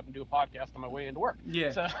get back up and do a podcast on my way into work.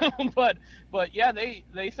 Yeah. So, but yeah, they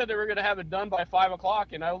said they were going to have it done by 5 o'clock,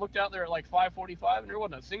 and I looked out there at like 5:45, and there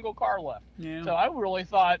wasn't a single car left. Yeah. So I really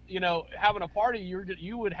thought, having a party,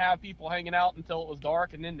 you would have people hanging out until it was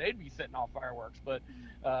dark, and then they'd be setting off fireworks. But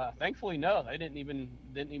thankfully, no, they didn't even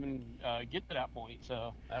get to that point.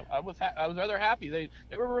 So I was rather happy. They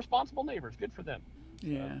were responsible neighbors. Good for them.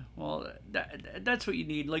 Yeah, well, that's what you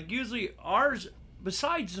need. Like, usually ours,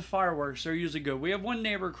 besides the fireworks, they're usually good. We have one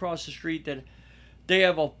neighbor across the street that they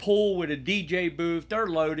have a pool with a DJ booth. They're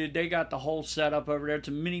loaded. They got the whole setup over there. It's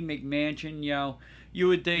a mini McMansion. You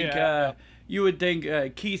would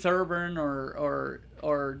think Keith Urban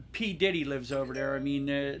or P Diddy lives over there. I mean,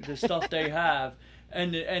 the stuff they have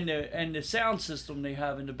and the sound system they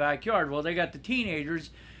have in the backyard. Well, they got the teenagers,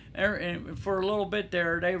 and for a little bit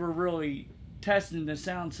there, they were really testing the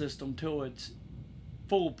sound system till its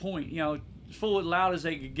full point, full as loud as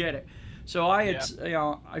they could get it. So I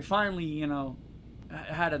finally,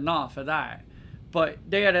 had enough of that. But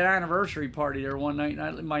they had an anniversary party there one night,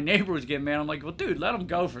 and my neighbor was getting mad. I'm like, well, dude, let them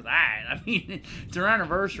go for that. I mean, it's their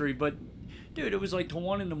anniversary. But, dude, it was like till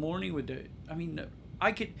 1 a.m.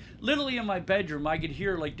 I could, literally in my bedroom, I could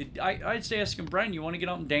hear, I'd say asking Brendan, you want to get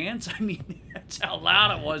up and dance? I mean, that's how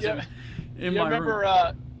loud it was in my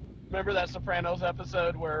room. Remember that Sopranos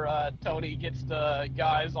episode where Tony gets the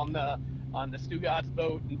guys on the Stugatz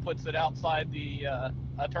boat and puts it outside the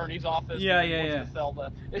attorney's office? Yeah. To sell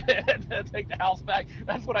to take the house back.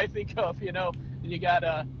 That's what I think of. And you got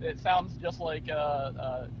it sounds just like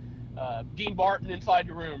Dean Barton inside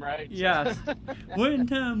your room, right? Yes. When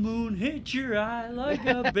the moon hits your eye like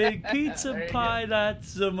a big pizza pie,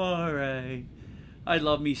 that's amore. I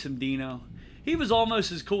love me some Dino. He was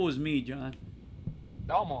almost as cool as me, John.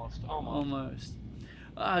 Almost.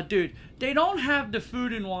 Dude, they don't have the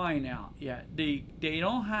food and wine out yet. They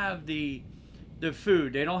don't have the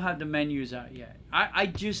food. They don't have the menus out yet. I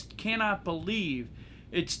just cannot believe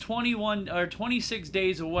it's 21 or 26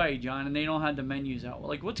 days away, John, and they don't have the menus out.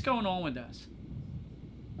 Like, what's going on with this?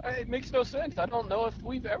 It makes no sense. I don't know if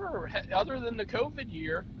we've ever, other than the COVID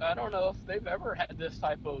year, I don't know if they've ever had this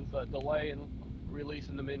type of delay in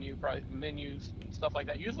releasing the menus and stuff like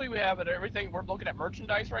that. Usually we have it everything. We're looking at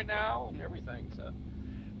merchandise right now and everything. So,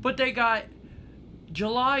 but they got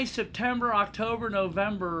July, September, October,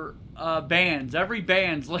 November bands. Every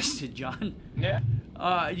band's listed, John. Yeah.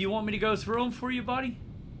 You want me to go through them for you, buddy?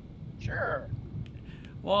 Sure.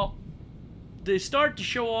 Well, they start to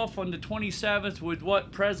show off on the 27th with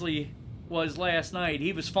what Presley was last night.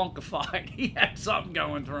 He was funkified. He had something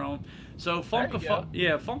going through him. So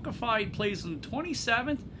Funkified plays on the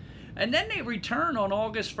 27th, and then they return on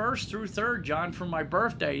August 1st through 3rd, John, for my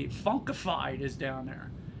birthday. Funkified is down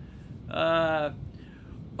there.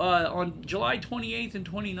 On July 28th and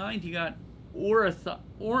 29th, you got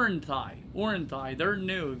Orenthai. They're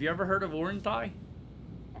new. Have you ever heard of Orenthai?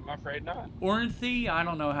 I'm afraid not. Orenthai, I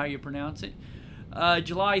don't know how you pronounce it.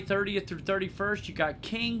 July 30th through 31st, you got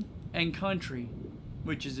King and Country,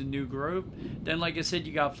 which is a new group. Then, like I said,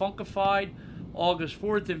 you got Funkified. August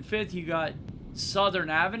 4th and 5th, you got Southern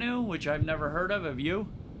Avenue, which I've never heard of. Have you?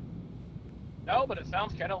 No, but it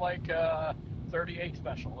sounds kind of like 38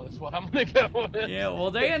 Special is what I'm going to go with. Yeah, well,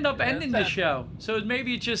 they end up ending the show. So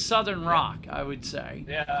maybe it's just Southern Rock, I would say.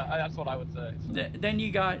 Yeah, that's what I would say. So. Then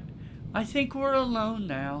you got I Think We're Alone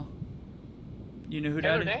Now. You know who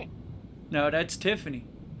Taylor that is? Dane. No, that's Tiffany.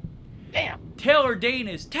 Damn. Taylor Dane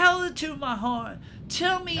is Tell It to My Heart.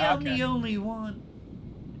 Tell me I'm the only one.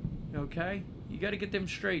 Okay? You got to get them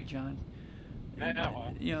straight, John. I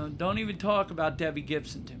know. Don't even talk about Debbie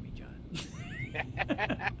Gibson to me, John.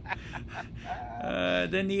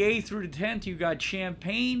 Then the 8th through the 10th, you got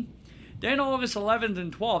Champagne. Then August 11th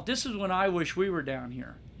and 12th. This is when I wish we were down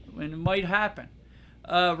here. When it might happen.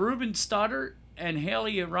 Ruben Studdard and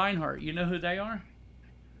Haley Reinhart. You know who they are?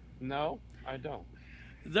 No, I don't.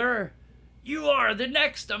 You are the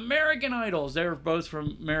next American Idols. They're both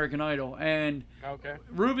from American Idol. And okay.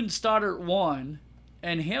 Ruben Studdard won.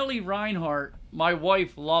 And Haley Reinhart, my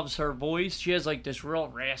wife loves her voice. She has like this real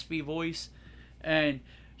raspy voice. And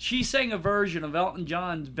she sang a version of Elton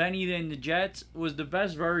John's Benny and the Jets. Was the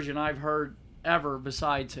best version I've heard ever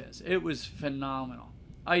besides his. It was phenomenal.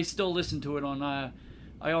 I still listen to it on my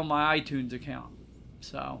iTunes account.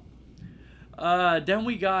 So, then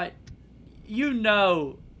we got, he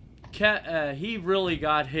really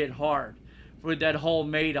got hit hard with that whole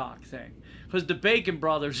Madoc thing. Because the Bacon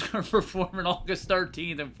Brothers are performing August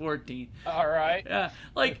 13th and 14th. All right. Yeah,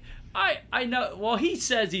 I know, well, he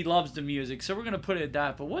says he loves the music, so we're going to put it at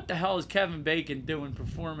that. But what the hell is Kevin Bacon doing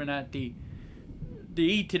performing at the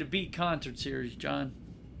Eat to the Beat concert series, John?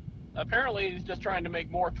 Apparently, he's just trying to make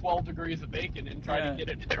more 12 degrees of bacon and try to get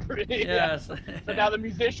it every. Yes. So now the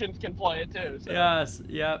musicians can play it too. So. Yes.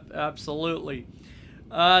 Yep. Absolutely.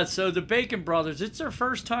 So the Bacon Brothers, it's their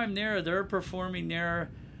first time there. They're performing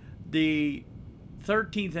there the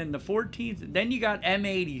 13th and the 14th. Then you got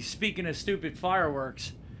M80s. Speaking of stupid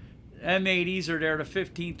fireworks, M80s are there the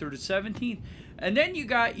 15th through the 17th. And then you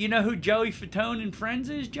got, you know who Joey Fatone and Friends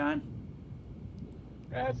is, John?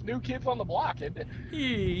 That's New Kids on the Block, isn't it?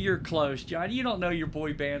 You're close, John. You don't know your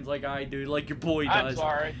boy bands like I do, like your boy does. I'm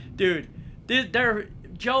sorry. Dude,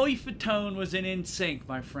 Joey Fatone was in NSYNC,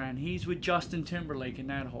 my friend. He's with Justin Timberlake and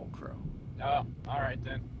that whole crew. Oh, all right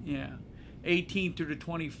then. Yeah. 18th through the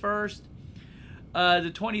 21st.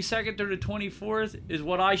 The 22nd through the 24th is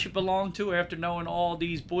what I should belong to after knowing all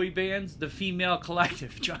these boy bands, the Female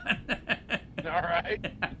Collective, John. All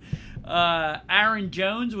right. Aaron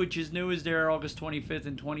Jones, which is new, is there August 25th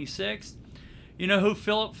and 26th. You know who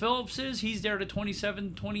Philip Phillips is? He's there the 27th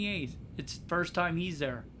and 28th. It's the first time he's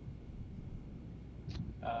there.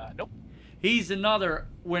 Nope. He's another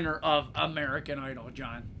winner of American Idol,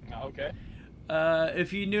 John. Okay.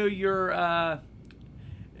 If you knew your, now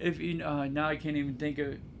I can't even think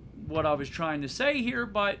of what I was trying to say here,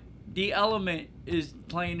 but The Element is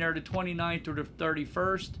playing there the 29th through the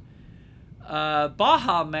 31st.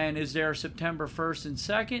 Baha Man is there September 1st and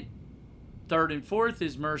 2nd. 3rd and 4th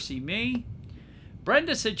is Mercy Me.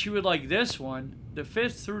 Brenda said she would like this one, the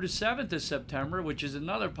 5th through the 7th of September, which is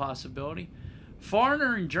another possibility.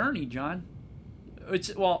 Foreigner and Journey, John.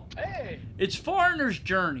 It's Foreigner's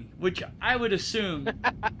Journey, which I would assume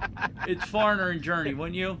it's Foreigner and Journey,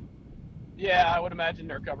 wouldn't you? Yeah, I would imagine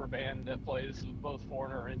they're a cover band that plays both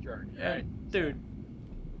Foreigner and Journey. Right? Dude,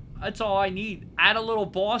 that's all I need. Add a little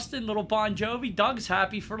Boston, little Bon Jovi. Doug's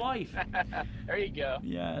happy for life. There you go.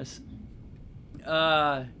 Yes.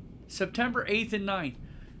 September 8th and 9th.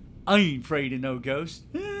 I ain't afraid of no ghosts.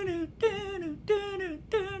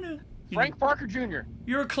 Frank Parker Jr.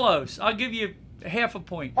 You're close. I'll give you half a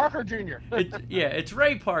point. Parker Jr. It's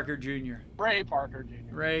Ray Parker Jr. Ray Parker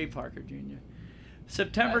Jr. Ray Parker Jr.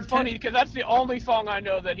 September 10th. That's funny because that's the only song I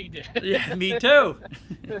know that he did. Yeah, me too.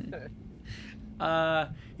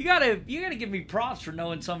 You gotta give me props for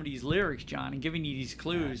knowing some of these lyrics, John, and giving you these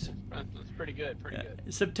clues. That's pretty good. Good.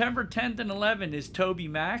 September 10th and 11th is Toby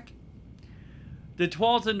Mac. The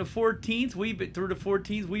 12th and the 14th, through the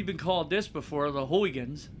 14th, we've been called this before, the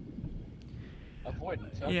Hooligans.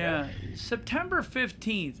 Avoidance. Okay. Yeah. September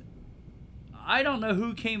 15th. I don't know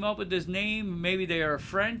who came up with this name. Maybe they are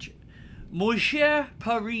French. Moshe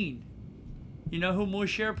Perrine. You know who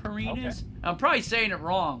Moshe Perrine is? I'm probably saying it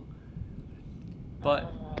wrong.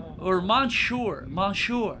 But or Monsieur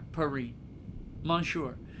Perrine.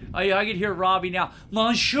 Monsieur. I could hear Robbie now.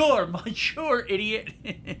 Monsieur, idiot.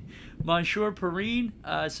 Monsieur Perrine,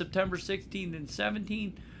 September 16th and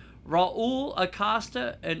 17th. Raul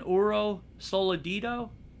Acosta and Uro Soldito,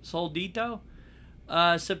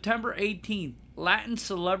 September 18th. Latin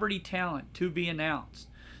Celebrity Talent to be announced.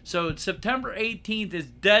 So September 18th is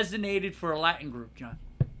designated for a Latin group, John.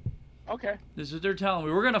 Okay. This is what they're telling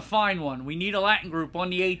me. We're going to find one. We need a Latin group on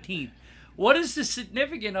the 18th. What is the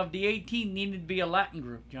significance of the 18th needing to be a Latin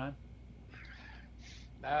group, John?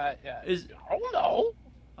 I don't know.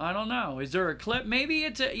 I don't know. Is there a clip? Maybe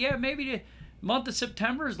maybe the month of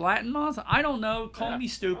September is Latin month. I don't know. Call me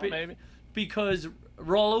stupid. Maybe. Because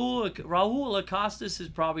Raul Acosta is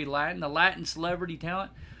probably Latin, the Latin Celebrity Talent.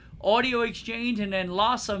 Audio Exchange, and then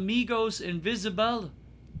Los Amigos Invisible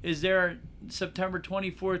is there September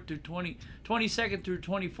 24th through 22nd through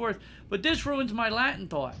 24th. But this ruins my Latin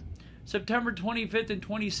thought. September 25th and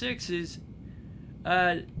 26th is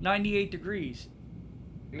 98 Degrees.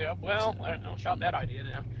 Yeah, well, I don't know. Shot that idea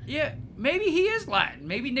now. Yeah, maybe he is Latin.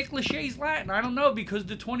 Maybe Nick Lachey's Latin. I don't know, because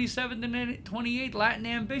the 27th and 28th Latin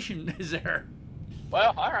Ambition is there.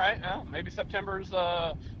 Well, all right. Well, maybe September's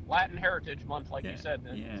Latin Heritage Month, like you said.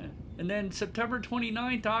 Then. Yeah. And then September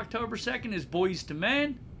 29th to October 2nd is Boys to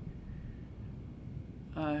Men.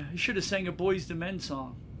 I should have sang a Boys to Men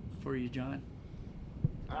song for you, John.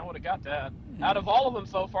 I would have got that. Yeah. Out of all of them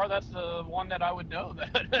so far, that's the one that I would know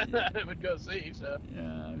that I would go see. So. Yeah,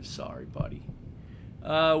 I'm sorry, buddy.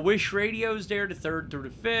 Wish Radio's there the 3rd through the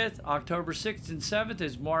 5th. October 6th and 7th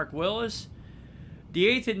is Mark Willis. The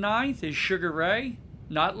 8th and 9th is Sugar Ray,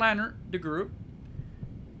 not Leonard, the group.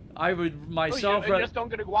 I would myself... you just don't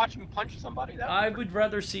get to watch him punch somebody? I would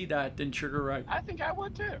rather see that than Sugar Ray. I think I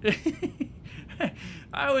would too.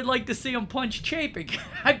 I would like to see him punch Chapek.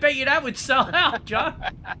 I bet you that would sell out, John.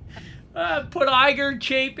 Put Iger and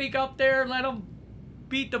Chapek up there and let him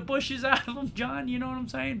beat the bushes out of him, John. You know what I'm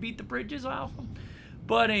saying? Beat the bridges off him.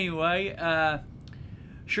 But anyway,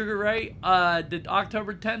 Sugar Ray, the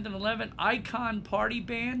October 10th and 11th, Icon Party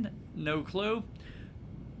Band, no clue.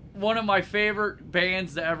 One of my favorite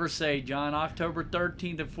bands to ever say, John, October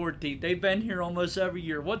 13th and 14th. They've been here almost every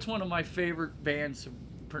year. What's one of my favorite bands to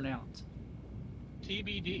pronounce?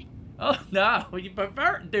 TBD. Oh, no. You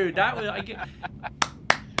prefer, dude, that was,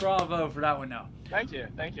 bravo for that one, no. Thank you.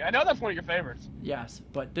 I know that's one of your favorites. Yes,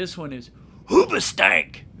 but this one is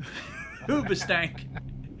Hoobastank. Hoobastank.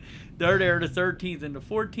 They're there the 13th and the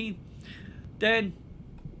 14th. Then,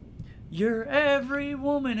 you're every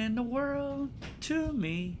woman in the world to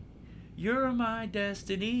me. You're my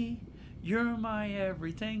destiny. You're my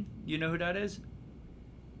everything. You know who that is?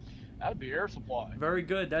 That'd be Air Supply. Very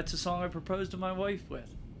good. That's a song I proposed to my wife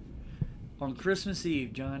with. On Christmas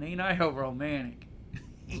Eve, John. Ain't I romantic?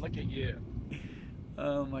 Look at you.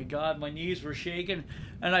 Oh my God, my knees were shaking.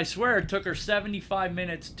 And I swear it took her 75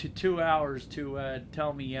 minutes to 2 hours to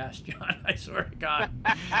tell me yes, John. I swear to God.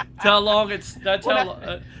 That's how long that's how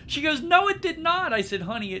long. She goes, no, it did not. I said,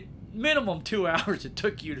 honey, it minimum 2 hours it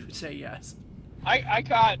took you to say yes. I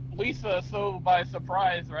caught Lisa so by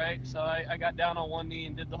surprise, right? So I got down on one knee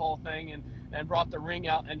and did the whole thing and brought the ring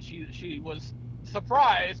out, and she was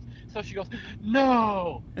surprised. So she goes,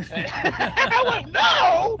 no. I went,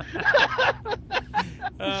 no.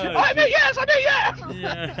 I mean, yes.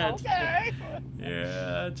 Yeah, okay.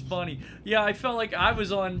 Yeah, that's funny. Yeah, I felt like I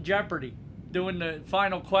was on Jeopardy doing the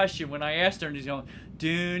final question when I asked her, and she's going,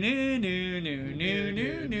 do no no no no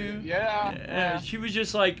no no. Yeah. She was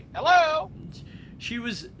just like, hello. She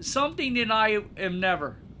was something that I am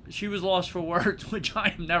never. She was lost for words, which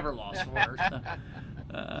I am never lost for words.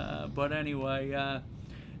 But anyway,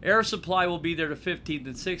 Air Supply will be there the 15th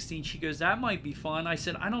and 16th. She goes, that might be fun. I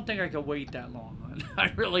said, I don't think I could wait that long.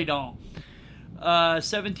 I really don't.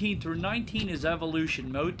 17th through 19th is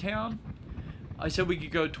Evolution Motown. I said we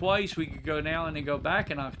could go twice. We could go now and then go back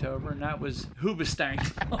in October, and that was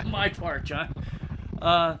Hoobastank on my part, John.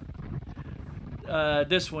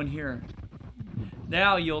 This one here.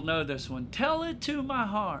 Now you'll know this one. Tell it to my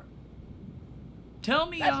heart. Tell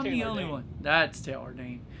me I'm the only one. That's Taylor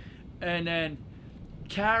Dane. And then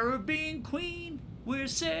Caribbean Queen, we're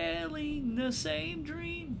sailing the same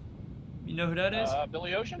dream. You know who that is?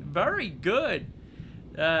 Billy Ocean. Very good.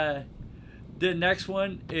 The next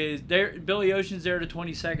one is there. Billy Ocean's there the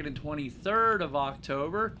 22nd and 23rd of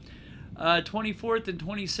October. 24th and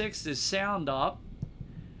 26th is Sound Up.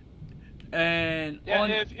 And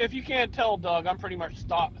yeah, if you can't tell, Doug, I'm pretty much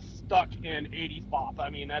stuck in 80s pop. I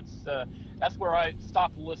mean, that's where I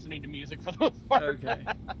stopped listening to music for the most part. Okay,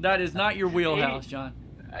 that is not your wheelhouse, John.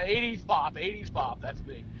 80s pop, that's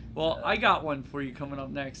me. Well, I got one for you coming up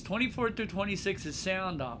next. 24th through 26th is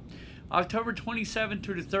Sound Up. October 27th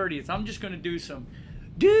through the 30th, I'm just going to do some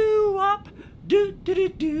doo-wop,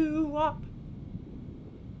 doo-doo-doo-doo-wop.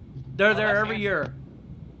 They're there every year.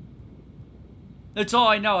 That's all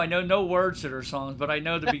I know. I know no words to their songs, but I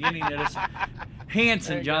know the beginning of this.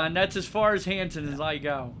 Hanson, John. That's as far as Hanson as I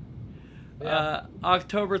go. Yeah.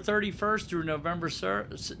 October 31st through November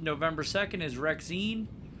 2nd is Rexine.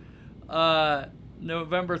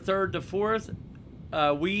 November 3rd to 4th,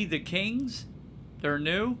 We the Kings. They're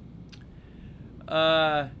new.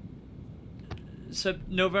 November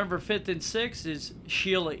 5th and 6th is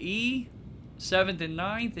Sheila E. 7th and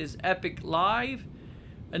 9th is Epic Live.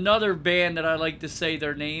 Another band that I like to say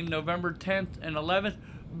their name, November 10th and 11th,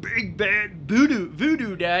 Big Bad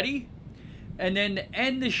Voodoo Daddy. And then to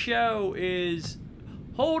end the show is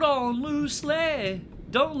Hold On Loosely,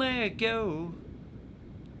 Don't Let Go.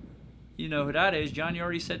 You know who that is. John, you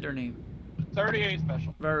already said their name. 38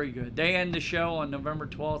 Special. Very good. They end the show on November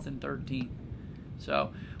 12th and 13th.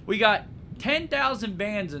 So we got 10,000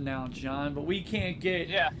 bands announced, John, but we can't get...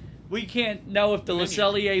 Yeah. We can't know if the Le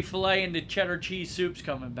Cellier filet and the cheddar cheese soup's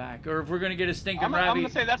coming back, or if we're going to get a stinking ravioli. I'm going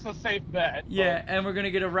to say that's a safe bet. Yeah, and we're going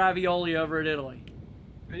to get a ravioli over at Italy.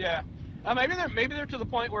 Yeah. Maybe they're to the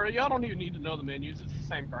point where y'all don't even need to know the menus. It's the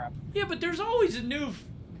same crap. Yeah, but there's always a new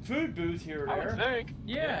food booth here or there. I would think.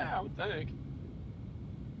 Yeah. I would think.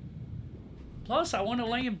 Plus, I want to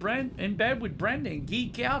lay in bed with Brenda and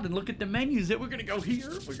geek out and look at the menus. That we're going to go here,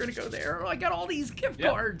 we're going to go there. I got all these gift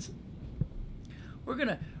cards.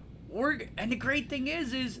 And the great thing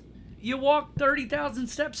is you walk 30,000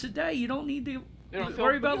 steps a day. You don't need to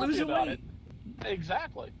worry about losing weight.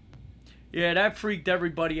 Exactly. Yeah, that freaked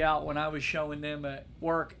everybody out when I was showing them at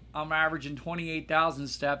work. I'm averaging 28,000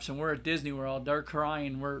 steps, and we're at Disney World. They're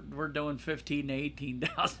crying. We're doing 15 to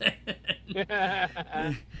 18,000.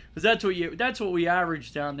 Because that's what we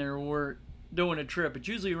average down there when we're doing a trip. It's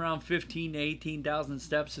usually around 15 to 18,000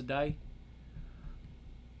 steps a day.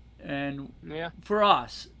 And Yeah. for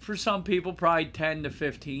us, for some people, probably 10 to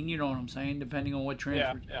 15, you know what I'm saying, depending on what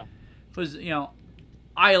transfer. Yeah. Because,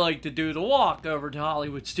 I like to do the walk over to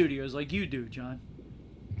Hollywood Studios like you do, John.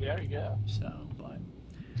 There you go. So, but.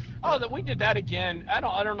 That we did that again. I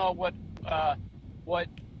don't know what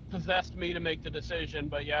possessed me to make the decision,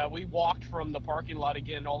 but yeah, we walked from the parking lot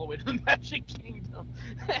again all the way to the Magic Kingdom.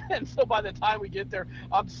 And so by the time we get there,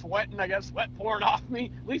 I'm sweating. I got sweat pouring off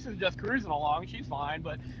me. Lisa's just cruising along. She's fine,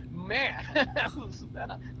 but man, that was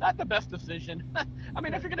not the best decision. I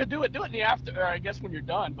mean, if you're gonna do it in the after, or I guess when you're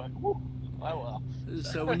done. But whew, oh well.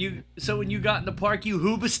 So when you got in the park, you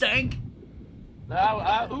hooba stank?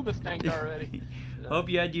 I uber stanked already. Hope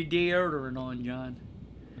you had your deodorant on, John.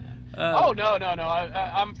 Oh no!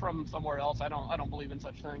 I'm from somewhere else. I don't believe in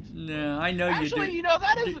such things. No, I know Actually, you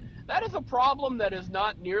do. that is a problem that is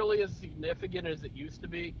not nearly as significant as it used to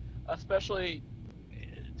be. Especially,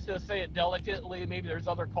 to say it delicately, maybe there's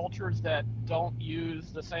other cultures that don't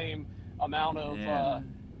use the same amount of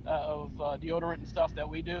deodorant and stuff that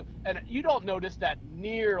we do, and you don't notice that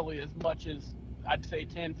nearly as much as I'd say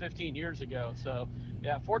 10, 15 years ago. So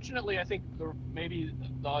yeah, fortunately, I think maybe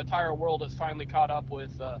the entire world has finally caught up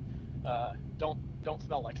with don't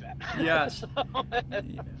smell like that. Yes.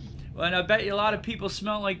 Well, and I bet you a lot of people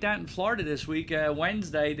smell like that in Florida this week.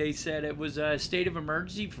 Wednesday, they said it was a state of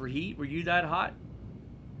emergency for heat. Were you that hot?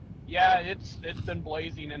 Yeah, it's been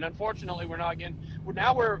blazing, and unfortunately,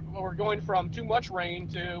 we're going from too much rain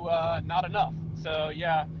to not enough. So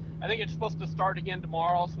yeah, I think it's supposed to start again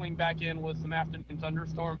tomorrow, swing back in with some afternoon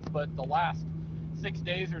thunderstorms, but the last 6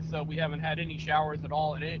 days or so we haven't had any showers at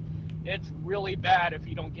all, and it's really bad if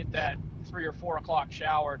you don't get that 3 or 4 o'clock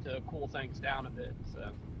shower to cool things down a bit.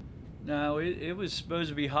 So. No, it was supposed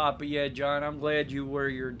to be hot, but yeah, John, I'm glad you wear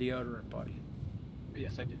your deodorant, buddy.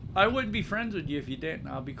 Yes, I did. I wouldn't be friends with you if you didn't.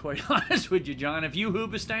 I'll be quite honest with you, John. If you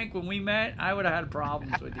hooba stank when we met, I would have had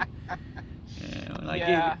problems with you.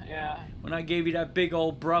 When I gave you that big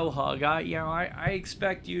old bro hug, I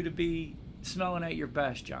expect you to be smelling at your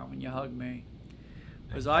best, John, when you hug me.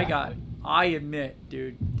 Because I admit,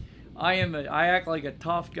 dude, I act like a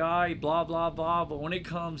tough guy, blah, blah, blah, but when it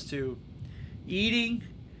comes to eating,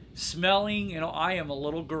 smelling, I am a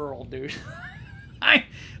little girl, dude.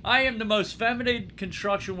 I am the most feminine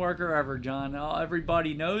construction worker ever, John.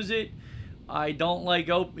 Everybody knows it. I don't like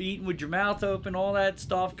eating with your mouth open. All that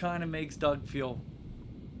stuff kind of makes Doug feel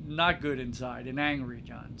not good inside and angry,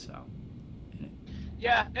 John. So.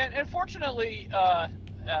 Yeah, and fortunately,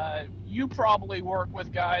 you probably work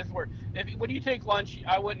with guys where when you take lunch,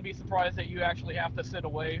 I wouldn't be surprised that you actually have to sit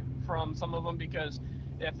away from some of them, because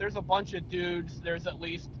if there's a bunch of dudes, there's at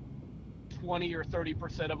least 20 or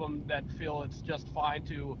 30% of them that feel it's just fine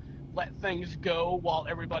to let things go while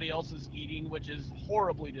everybody else is eating, which is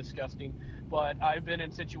horribly disgusting. But I've been in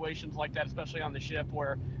situations like that, especially on the ship,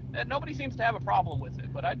 where nobody seems to have a problem with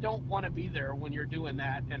it. But I don't want to be there when you're doing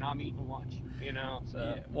that and I'm eating lunch,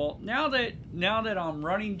 So. Yeah. Well, now that I'm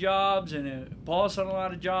running jobs and a boss on a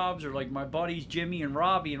lot of jobs, or like my buddies Jimmy and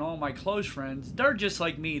Robbie and all my close friends, they're just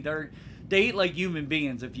like me. They eat like human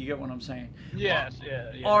beings, if you get what I'm saying. Yes,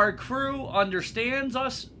 yeah. Our crew understands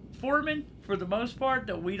us foremen, for the most part,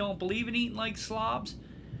 that we don't believe in eating like slobs.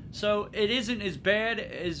 So it isn't as bad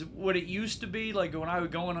as what it used to be. Like when I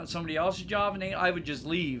would go on somebody else's job and I would just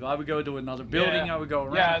leave. I would go to another building. Yeah. I would go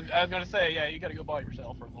around. Yeah, I was going to say, you got to go by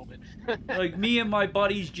yourself for a little bit. Like me and my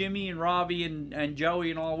buddies, Jimmy and Robbie and Joey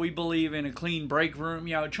and all, we believe in a clean break room.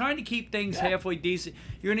 Trying to keep things halfway decent.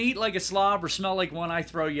 You're going to eat like a slob or smell like one, I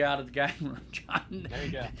throw you out of the gang room, John. There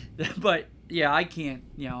you go. But yeah, I can't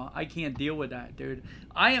deal with that, dude.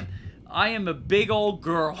 I am a big old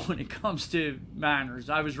girl when it comes to manners.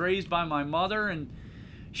 I was raised by my mother, and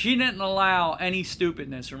she didn't allow any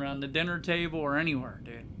stupidness around the dinner table or anywhere,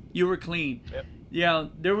 dude. You were clean. Yep. Yeah,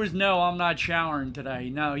 there was no, I'm not showering today.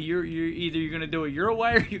 No, you're either you're gonna do it your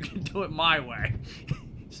way or you're gonna do it my way.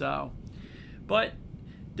 So, but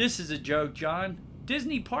this is a joke, John.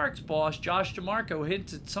 Disney Parks boss Josh DeMarco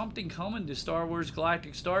hints at something coming to Star Wars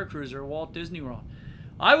Galactic Star Cruiser at Walt Disney World.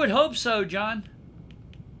 I would hope so, John.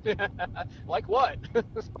 Like what?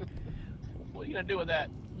 What are you gonna do with that?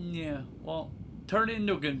 Yeah, well, turn it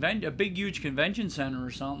into a big, huge convention center or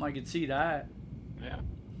something. I could see that. Yeah.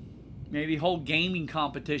 Maybe hold gaming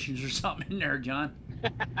competitions or something in there, John.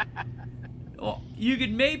 Well, you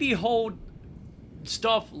could maybe hold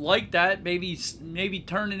stuff like that. Maybe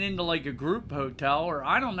turn it into like a group hotel, or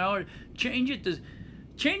I don't know. Change it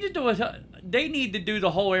to a. They need to do the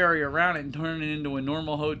whole area around it and turn it into a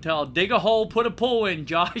normal hotel. Dig a hole, put a pool in,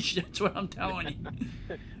 Josh. That's what I'm telling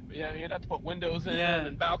you. Yeah, you'd have to put windows in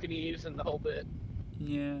and balconies and the whole bit.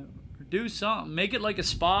 Yeah. Do something. Make it like a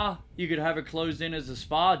spa. You could have it closed in as a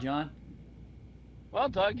spa, John. Well,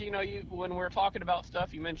 Doug, when we're talking about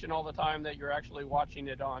stuff, you mention all the time that you're actually watching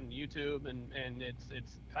it on YouTube and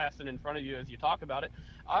it's passing in front of you as you talk about it.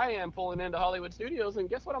 I am pulling into Hollywood Studios, and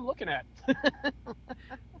guess what I'm looking at?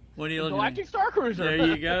 What are you looking Galactic at? Star Cruiser. There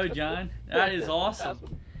you go, John. That is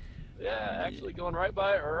awesome. Yeah, actually going right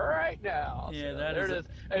by it right now. Yeah, so that there is it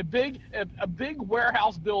is. A big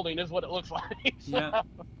warehouse building is what it looks like. So, yeah.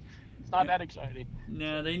 It's not that exciting.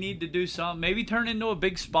 No, they need to do something. Maybe turn into a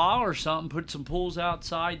big spa or something. Put some pools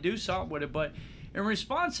outside. Do something with it. But in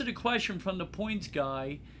response to the question from the Points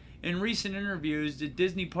guy, in recent interviews, the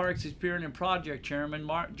Disney Parks Experience and Project Chairman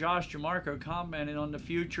Josh DeMarco commented on the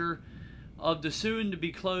future of the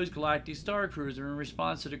soon-to-be-closed Galactic Star Cruiser. In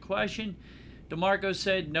response to the question, DeMarco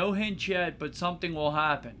said, "No hint yet, but something will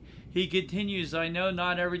happen." He continues, "I know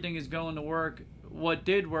not everything is going to work. What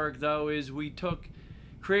did work, though, is we took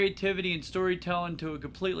creativity and storytelling to a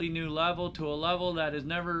completely new level, to a level that has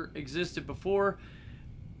never existed before,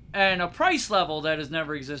 and a price level that has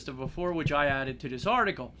never existed before," which I added to this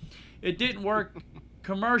article. It didn't work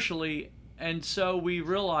commercially, and so we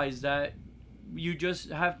realized that you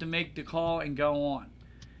just have to make the call and go on.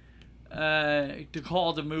 To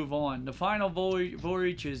call to move on. The final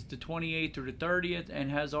voyage is the 28th or the 30th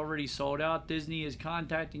and has already sold out. Disney is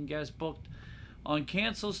contacting guests booked on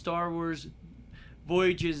canceled Star Wars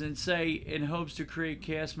voyages and say in hopes to create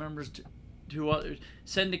cast members to others,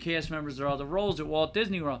 send the cast members their other roles at Walt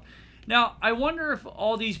Disney World. Now, I wonder if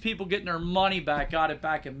all these people getting their money back got it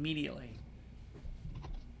back immediately.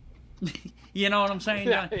 You know what I'm saying?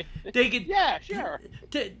 They could, yeah, sure.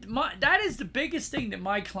 That is the biggest thing that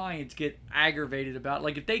my clients get aggravated about.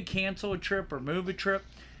 Like if they cancel a trip or move a trip,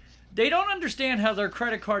 they don't understand how their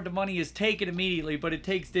credit card money is taken immediately, but it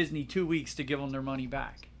takes Disney 2 weeks to give them their money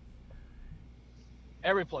back.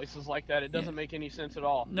 Every place is like that. It doesn't make any sense at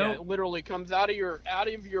all. No, nope. It literally comes out of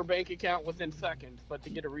your bank account within seconds, but to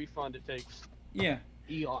get a refund, it takes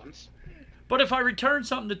eons. But if I return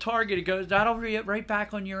something to Target, it goes, that'll be right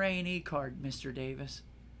back on your A&E card, Mr. Davis.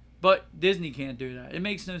 But Disney can't do that. It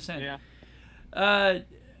makes no sense. Yeah.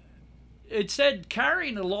 It said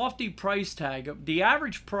carrying a lofty price tag, the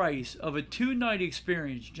average price of a 2-night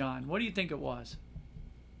experience, John, what do you think it was?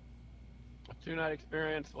 A 2-night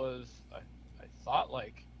experience was, I thought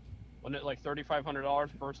wasn't it like $3,500 per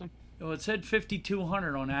person? Well, it said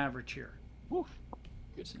 $5,200 on average here. Woof.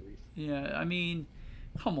 Good grief. Yeah, I mean,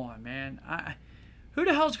 come on, man. Who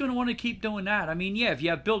the hell's going to want to keep doing that? I mean, yeah, if you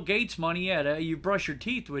have Bill Gates money, you brush your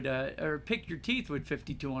teeth with, or pick your teeth with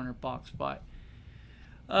 $5,200. But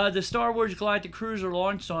the Star Wars Galactic Cruiser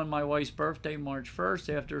launched on my wife's birthday, March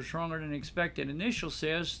 1st. After a stronger than expected initial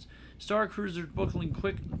sales, Star Cruiser's booking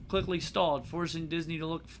quickly stalled, forcing Disney to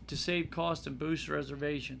look to save costs and boost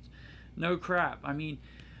reservations. No crap. I mean,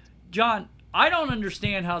 John, I don't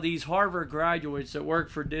understand how these Harvard graduates that work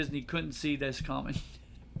for Disney couldn't see this coming.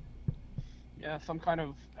 Yeah, some kind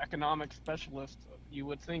of economic specialist. You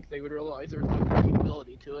would think they would realize there's no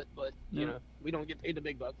credibility to it, but we don't get paid the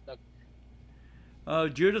big bucks. Oh,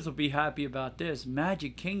 Judith will be happy about this.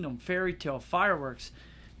 Magic Kingdom Fairy Tale Fireworks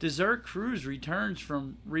Dessert Cruise returns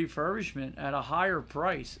from refurbishment at a higher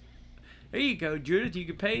price. There you go, Judith. You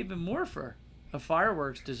could pay even more for a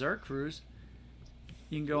fireworks dessert cruise.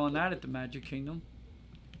 You can go on that at the Magic Kingdom.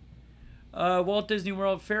 Walt Disney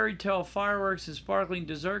World Fairy Tale Fireworks and Sparkling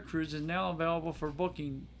Dessert Cruise is now available for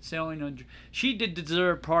booking, sailing on... She did the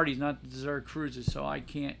dessert parties, not the dessert cruises, so I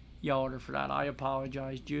can't yell at her for that. I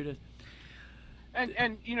apologize, Judith.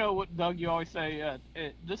 And you know what, Doug, you always say,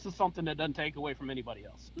 this is something that doesn't take away from anybody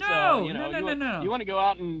else. No, so, no. You want to go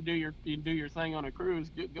out and do your thing on a cruise,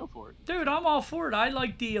 go for it. Dude, I'm all for it. I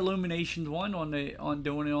like the Illuminations one on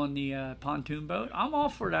doing it on the pontoon boat. I'm all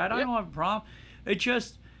for that. Yep. I don't have a problem. It's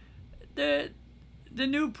just the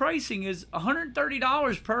new pricing is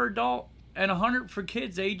 $130 per adult and $100 for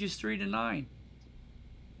kids ages 3 to 9.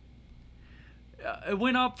 It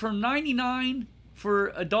went up from $99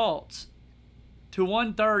 for adults to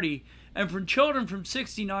 $130, and for children from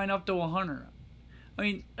 $69 up to $100. I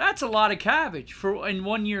mean, that's a lot of cabbage for in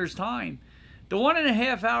 1 year's time. The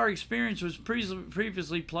 1.5 hour experience was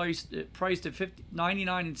previously priced at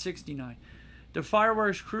 $99 and $69. The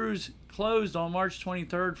fireworks cruise closed on March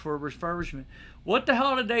 23rd for refurbishment. What the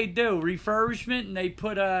hell did they do? Refurbishment, and they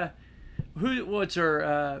put a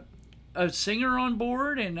singer on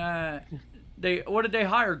board, and what did they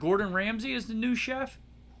hire? Gordon Ramsay as the new chef?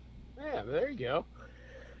 Yeah, there you go.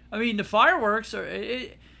 I mean, the fireworks are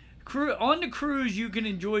on the cruise. You can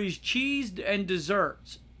enjoy cheese and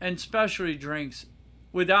desserts and specialty drinks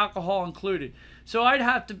with alcohol included. So I'd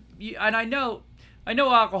have to, and I know I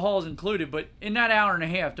know alcohol is included, but in that hour and a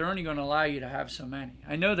half, they're only going to allow you to have so many.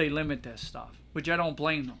 I know they limit this stuff, which I don't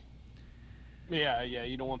blame them. Yeah,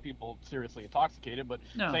 you don't want people seriously intoxicated, but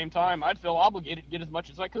No. at the same time, I'd feel obligated to get as much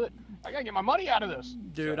as I could. I gotta get my money out of this.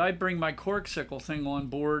 Dude, I'd bring my corksicle thing on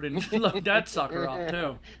board and load that sucker up,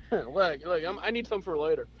 too. Look, I need some for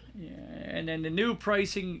later. Yeah, and then the new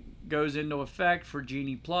pricing goes into effect for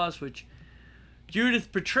Genie Plus, which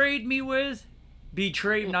Judith betrayed me with.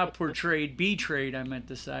 Betrayed, I meant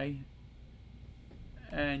to say.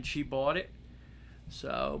 And she bought it.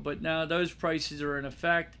 So, but now those prices are in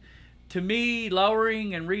effect. To me,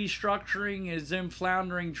 lowering and restructuring is them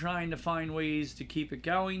floundering, trying to find ways to keep it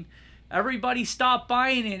going. Everybody stop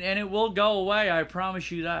buying it, and it will go away. I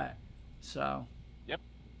promise you that. So. Yep.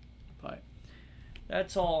 But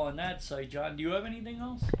that's all on that site, John. Do you have anything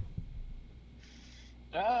else?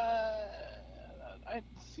 I've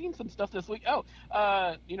seen some stuff this week.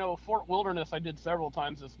 Fort Wilderness I did several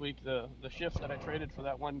times this week. The shifts that I traded for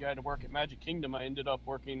that one guy to work at Magic Kingdom, I ended up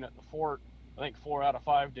working at the fort, I think 4 out of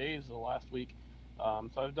 5 days the last week. So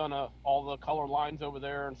I've done all the color lines over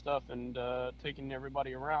there and stuff, and taking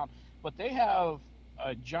everybody around. But they have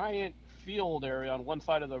a giant field area on one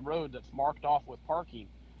side of the road that's marked off with parking.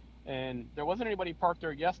 And there wasn't anybody parked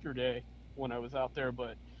there yesterday when I was out there,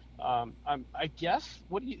 but I guess,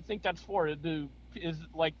 what do you think that's for? Is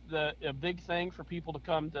like a big thing for people to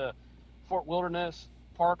come to Fort Wilderness,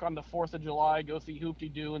 park on the 4th of July, go see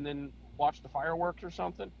Hoop-de-Doo, and then watch the fireworks or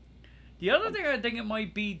something? The other thing I think it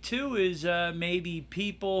might be, too, is maybe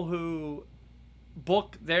people who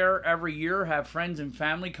book there every year have friends and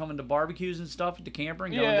family coming to barbecues and stuff at the camper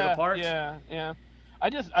and going to the parks. Yeah.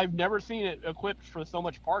 I've never seen it equipped for so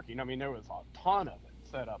much parking. I mean, there was a ton of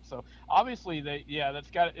it set up. So obviously,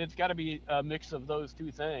 it's got to be a mix of those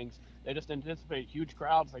two things. They just anticipate huge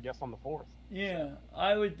crowds, I guess, on the 4th. Yeah,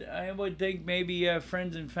 I would think maybe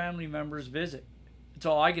friends and family members visit. That's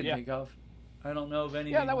all I can think of. I don't know of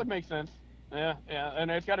anything. Yeah, that would make sense. Yeah,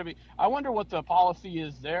 and it's got to be. I wonder what the policy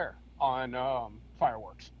is there on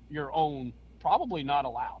fireworks. Your own, probably not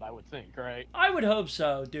allowed, I would think, right? I would hope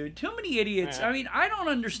so, dude. Too many idiots. Yeah. I mean, I don't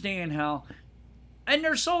understand how, and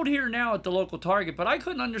they're sold here now at the local Target, but I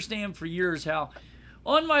couldn't understand for years how,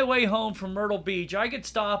 on my way home from Myrtle Beach, I could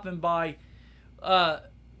stop and buy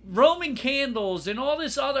Roman candles and all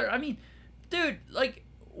this other. I mean, dude, like,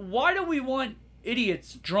 why do we want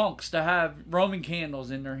idiots, drunks, to have Roman candles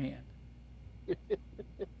in their hand? It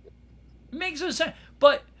makes no sense.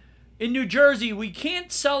 But in New Jersey, we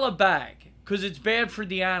can't sell a bag because it's bad for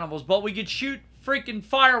the animals, but we could shoot freaking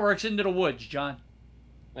fireworks into the woods, John.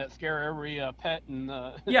 That scare every pet and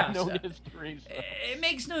known history. It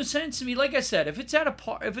makes no sense to me. Like I said, if it's at a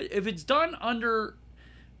if it's done under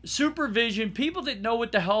supervision, people that know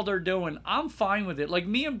what the hell they're doing, I'm fine with it. Like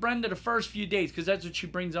me and Brenda the first few days, because that's what she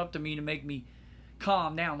brings up to me to make me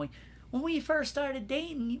calm down. Like, when we first started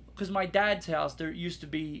dating, because my dad's house, there used to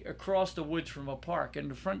be across the woods from a park, and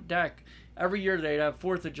the front deck, every year they'd have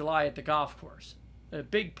 4th of July at the golf course. A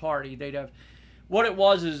big party. They'd have, what it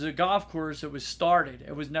was is a golf course that was started.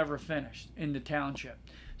 It was never finished in the township.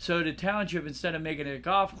 So the township, instead of making it a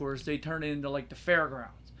golf course, they turned it into like the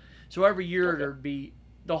fairgrounds. So every year there'd be,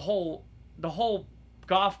 the whole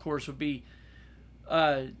golf course would be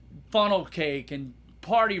funnel cake and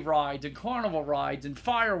party rides and carnival rides and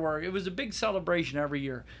fireworks. It was a big celebration every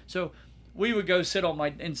year. So we would go sit on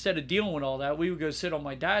instead of dealing with all that, we would go sit on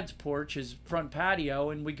my dad's porch, his front patio,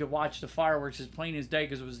 and we could watch the fireworks as plain as day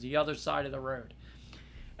because it was the other side of the road.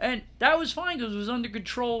 And that was fine because it was under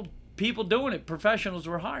control, people doing it, professionals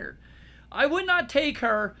were hired. I would not take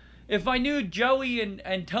her if I knew Joey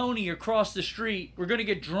and Tony across the street were going to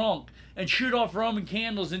get drunk and shoot off Roman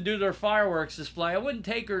candles and do their fireworks display. I wouldn't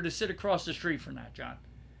take her to sit across the street from that, John.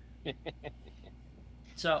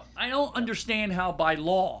 So I don't understand how by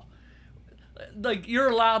law, like, you're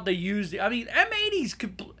allowed to use I mean, M80s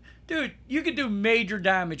could, dude, you could do major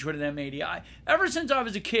damage with an M80. Ever since I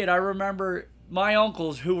was a kid, I remember my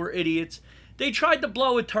uncles who were idiots. They tried to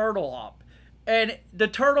blow a turtle up, and the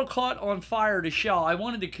turtle caught on fire, the shell. I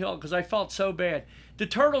wanted to kill it because I felt so bad. The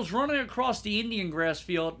turtle's running across the Indian grass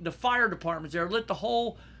field. The fire department's there, lit the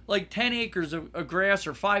whole, like, 10 acres of grass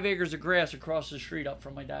or 5 acres of grass across the street up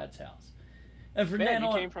from my dad's house. And from then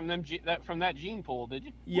on, you came from that gene pool, did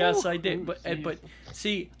you? Yes, I did. But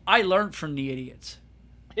see, I learned from the idiots.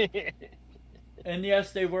 And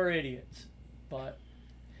yes, they were idiots. But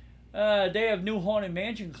they have new Haunted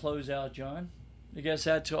Mansion closeout, John. I guess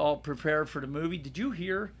that's all prepared for the movie. Did you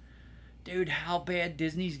hear, dude, how bad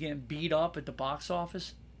Disney's getting beat up at the box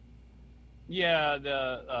office? Yeah,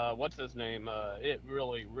 the what's his name? It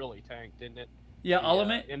really tanked, didn't it? Yeah,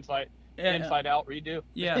 Element. Inside Out redo.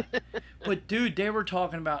 Yeah. But, dude, they were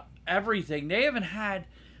talking about everything. They haven't had,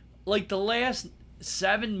 like, the last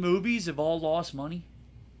 7 movies have all lost money.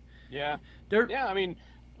 Yeah. They're, Yeah, I mean,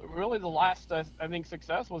 really the last, I think,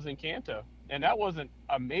 success was Encanto. And that wasn't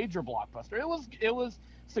a major blockbuster. It was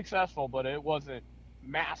successful, but it wasn't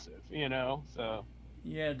massive, so.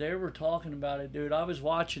 Yeah, they were talking about it, dude. I was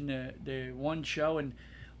watching the one show, and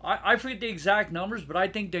I forget the exact numbers, but I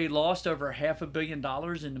think they lost over $500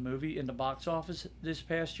 million in the box office this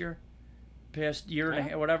past year. Past year and a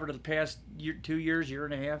half, whatever, the past year, 2 years, year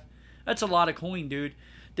and a half. That's a lot of coin, dude.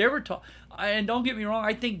 They were and don't get me wrong,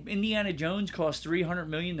 I think Indiana Jones cost $300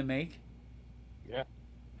 million to make. Yeah.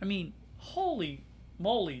 I mean, holy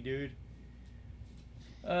moly, dude.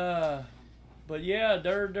 But yeah,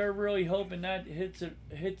 they're really hoping that hits it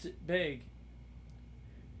big.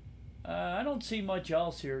 I don't see much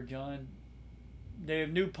else here, John. They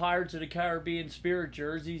have new Pirates of the Caribbean Spirit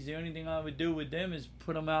jerseys. The only thing I would do with them is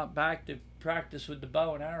put them out back to practice with the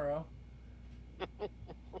bow and arrow. I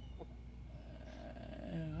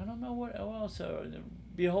don't know what else.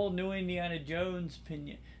 Behold, new Indiana Jones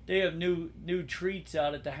pinion. They have new treats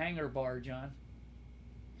out at the Hangar Bar, John.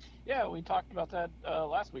 Yeah, we talked about that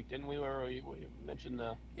last week, didn't we? Where we mentioned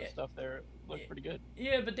the stuff there. It looked pretty good.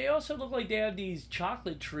 Yeah, but they also look like they have these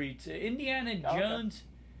chocolate treats. Indiana Jones,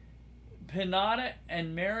 Pinata,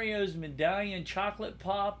 and Mario's Medallion Chocolate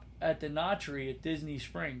Pop at the Notchery at Disney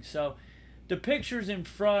Springs. So the picture's in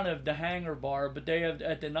front of the Hangar Bar, but they have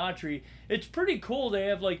at the Notchery. It's pretty cool. They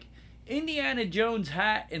have like Indiana Jones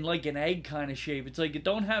hat in like an egg kind of shape. It's like it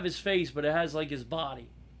don't have his face, but it has like his body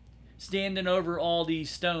standing over all these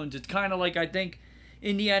stones. It's kind of like, I think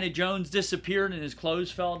Indiana Jones disappeared and his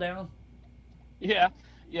clothes fell down. Yeah.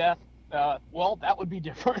 Well, that would be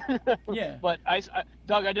different. Yeah. But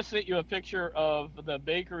Doug, I just sent you a picture of the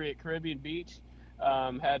bakery at Caribbean Beach.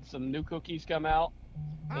 Had some new cookies come out,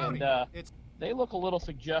 and they look a little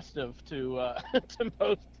suggestive to to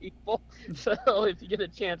most people. So if you get a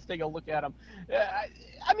chance, take a look at them.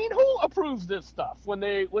 I mean, who approves this stuff when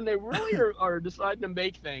they really are deciding to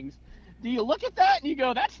make things? Do you look at that and you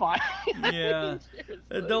go, "That's fine"? Yeah.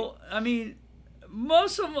 I mean,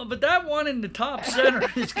 most of them, but that one in the top center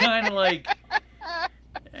is kind of like.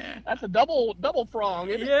 That's a double prong.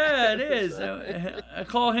 Isn't it? Yeah, it is. I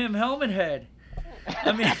call him Helmet Head.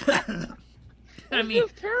 I mean,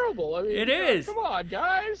 it's terrible. I mean, it is. Come on,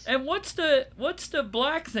 guys. And what's the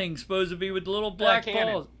black thing supposed to be with the little black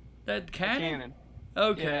balls? That cannon.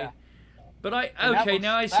 Okay. Yeah. But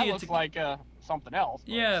now I see that it's looks like something else.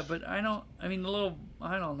 But. Yeah, but I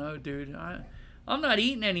don't know, dude. I'm not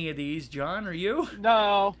eating any of these, John. Are you?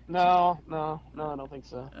 No, I don't think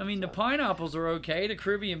so. I mean, the pineapples are okay. The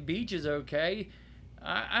Caribbean Beach is okay.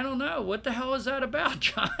 I don't know. What the hell is that about,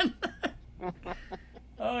 John?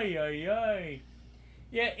 Ay.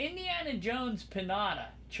 Yeah, Indiana Jones Pinata.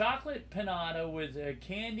 Chocolate Pinata with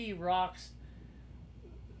candy rocks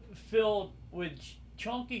filled with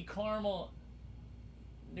chunky caramel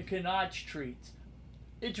ganache treats.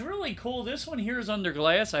 It's really cool. This one here is under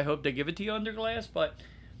glass. I hope they give it to you under glass, but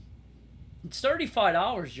it's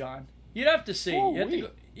 $35, John. You'd have to see.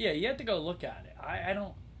 You have to go look at it. I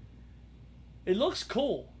don't. It looks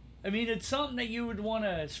cool. I mean, it's something that you would want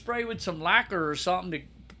to spray with some lacquer or something.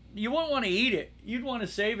 You wouldn't want to eat it. You'd want to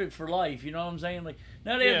save it for life. You know what I'm saying? Like,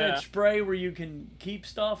 now they have that spray where you can keep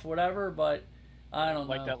stuff, whatever. But I don't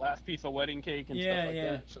know. Like that last piece of wedding cake and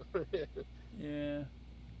stuff like that. Yeah.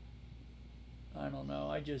 I don't know.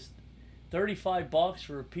 I just $35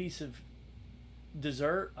 for a piece of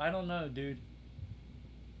dessert. I don't know, dude.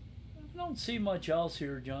 I don't see much else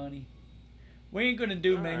here, Johnny. We ain't gonna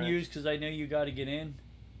do menus because I know you got to get in.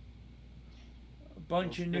 A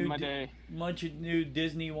bunch of new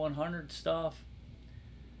Disney 100 stuff.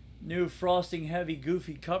 New frosting heavy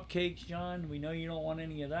goofy cupcakes, John. We know you don't want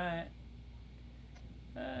any of that.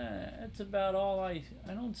 That's about all I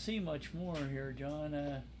don't see much more here,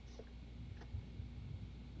 John.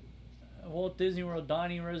 Walt Disney World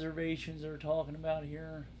dining reservations they're talking about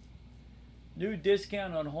here. New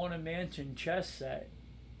discount on Haunted Mansion chess set.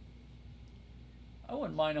 I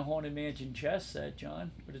wouldn't mind a Haunted Mansion chess set,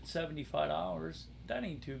 John, but it's $75. That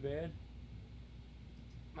ain't too bad.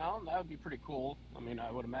 Well, that would be pretty cool. I mean,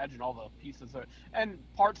 I would imagine all the pieces are, and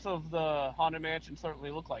parts of the Haunted Mansion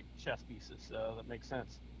certainly look like chess pieces, so that makes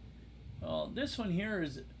sense. Well, this one here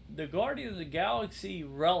is the Guardian of the Galaxy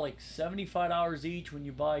relics, $75 each when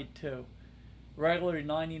you buy 2. Regular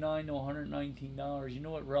 $99 to $119. You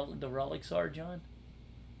know what the relics are, John?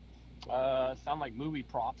 Sound like movie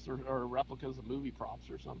props or replicas of movie props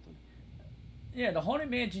or something. Yeah, the Haunted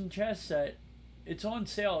Mansion chess set, it's on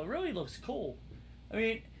sale. It really looks cool. I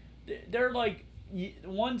mean, they're like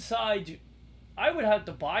one side. I would have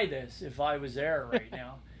to buy this if I was there right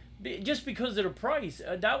now, just because of the price.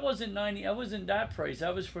 That wasn't 90. That wasn't that price.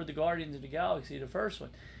 That was for the Guardians of the Galaxy, the first one.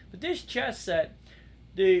 But this chess set,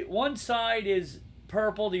 the one side is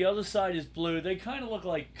purple, the other side is blue. They kind of look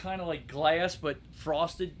like glass, but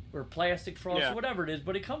frosted or plastic frosted, whatever it is.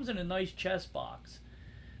 But it comes in a nice chess box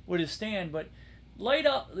with a stand. But light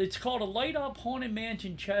up, it's called a light up Haunted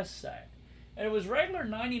Mansion chess set. And it was regular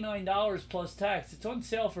 $99 plus tax. It's on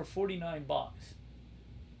sale for $49.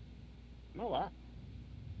 Oh wow!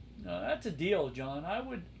 No, that's a deal, John. I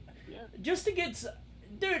would just to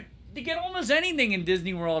get almost anything in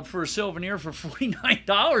Disney World for a souvenir for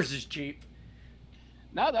 $49 is cheap.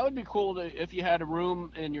 No, that would be cool if you had a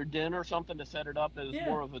room in your den or something to set it up as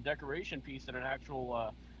more of a decoration piece than an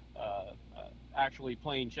actual, actually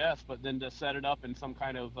playing chess. But then to set it up in some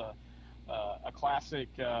kind of a classic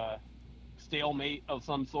stalemate of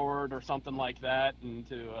some sort or something like that, and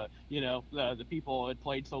to the people had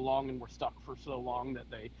played so long and were stuck for so long that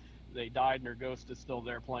they died and their ghost is still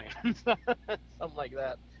there playing. Something like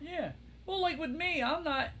that. Yeah. Well, like with me, I'm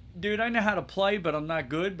not, dude, I know how to play, but I'm not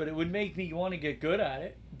good, but it would make me want to get good at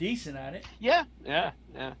it, decent at it. Yeah.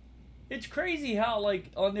 It's crazy how,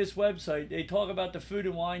 like, on this website, they talk about the Food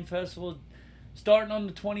and Wine Festival starting on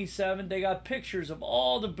the 27th. They got pictures of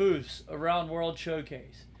all the booths around World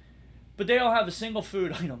Showcase. But they don't have a single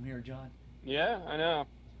food item here, John. Yeah, I know.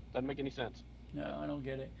 Doesn't make any sense. No, I don't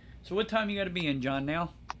get it. So what time you got to be in, John,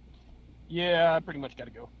 now? Yeah, I pretty much got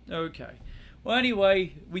to go. Okay. Well,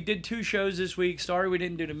 anyway, we did 2 shows this week. Sorry we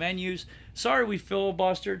didn't do the menus. Sorry we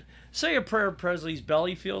filibustered. Say a prayer Presley's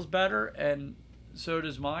belly feels better, and so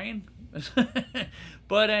does mine.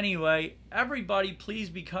 But anyway, everybody,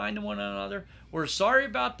 please be kind to one another. We're sorry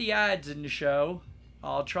about the ads in the show.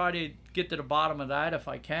 I'll try to get to the bottom of that if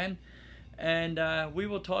I can. And we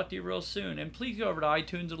will talk to you real soon. And please go over to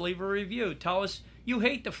iTunes and leave a review. Tell us you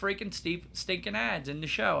hate the freaking stinking ads in the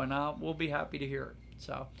show, and we'll be happy to hear it.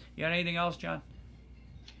 So, you got anything else, John?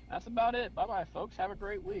 That's about it. Bye-bye, folks. Have a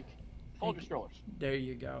great week. Hold your strollers. There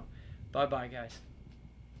you go. Bye-bye, guys.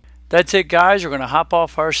 That's it, guys. We're going to hop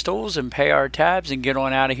off our stools and pay our tabs and get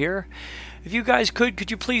on out of here. If you guys could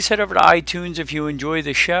you please head over to iTunes if you enjoy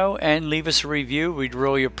the show and leave us a review. We'd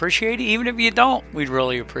really appreciate it. Even if you don't, we'd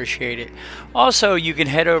really appreciate it. Also, you can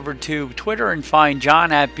head over to Twitter and find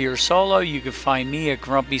John at Beer Solo. You can find me at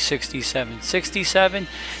Grumpy6767.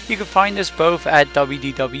 You can find us both at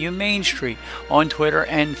WDW Mainstreet on Twitter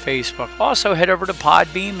and Facebook. Also, head over to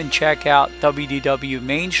Podbeam and check out WDW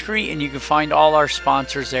Mainstreet, and you can find all our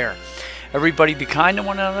sponsors there. Everybody be kind to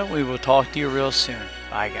one another. We will talk to you real soon.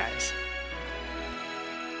 Bye, guys.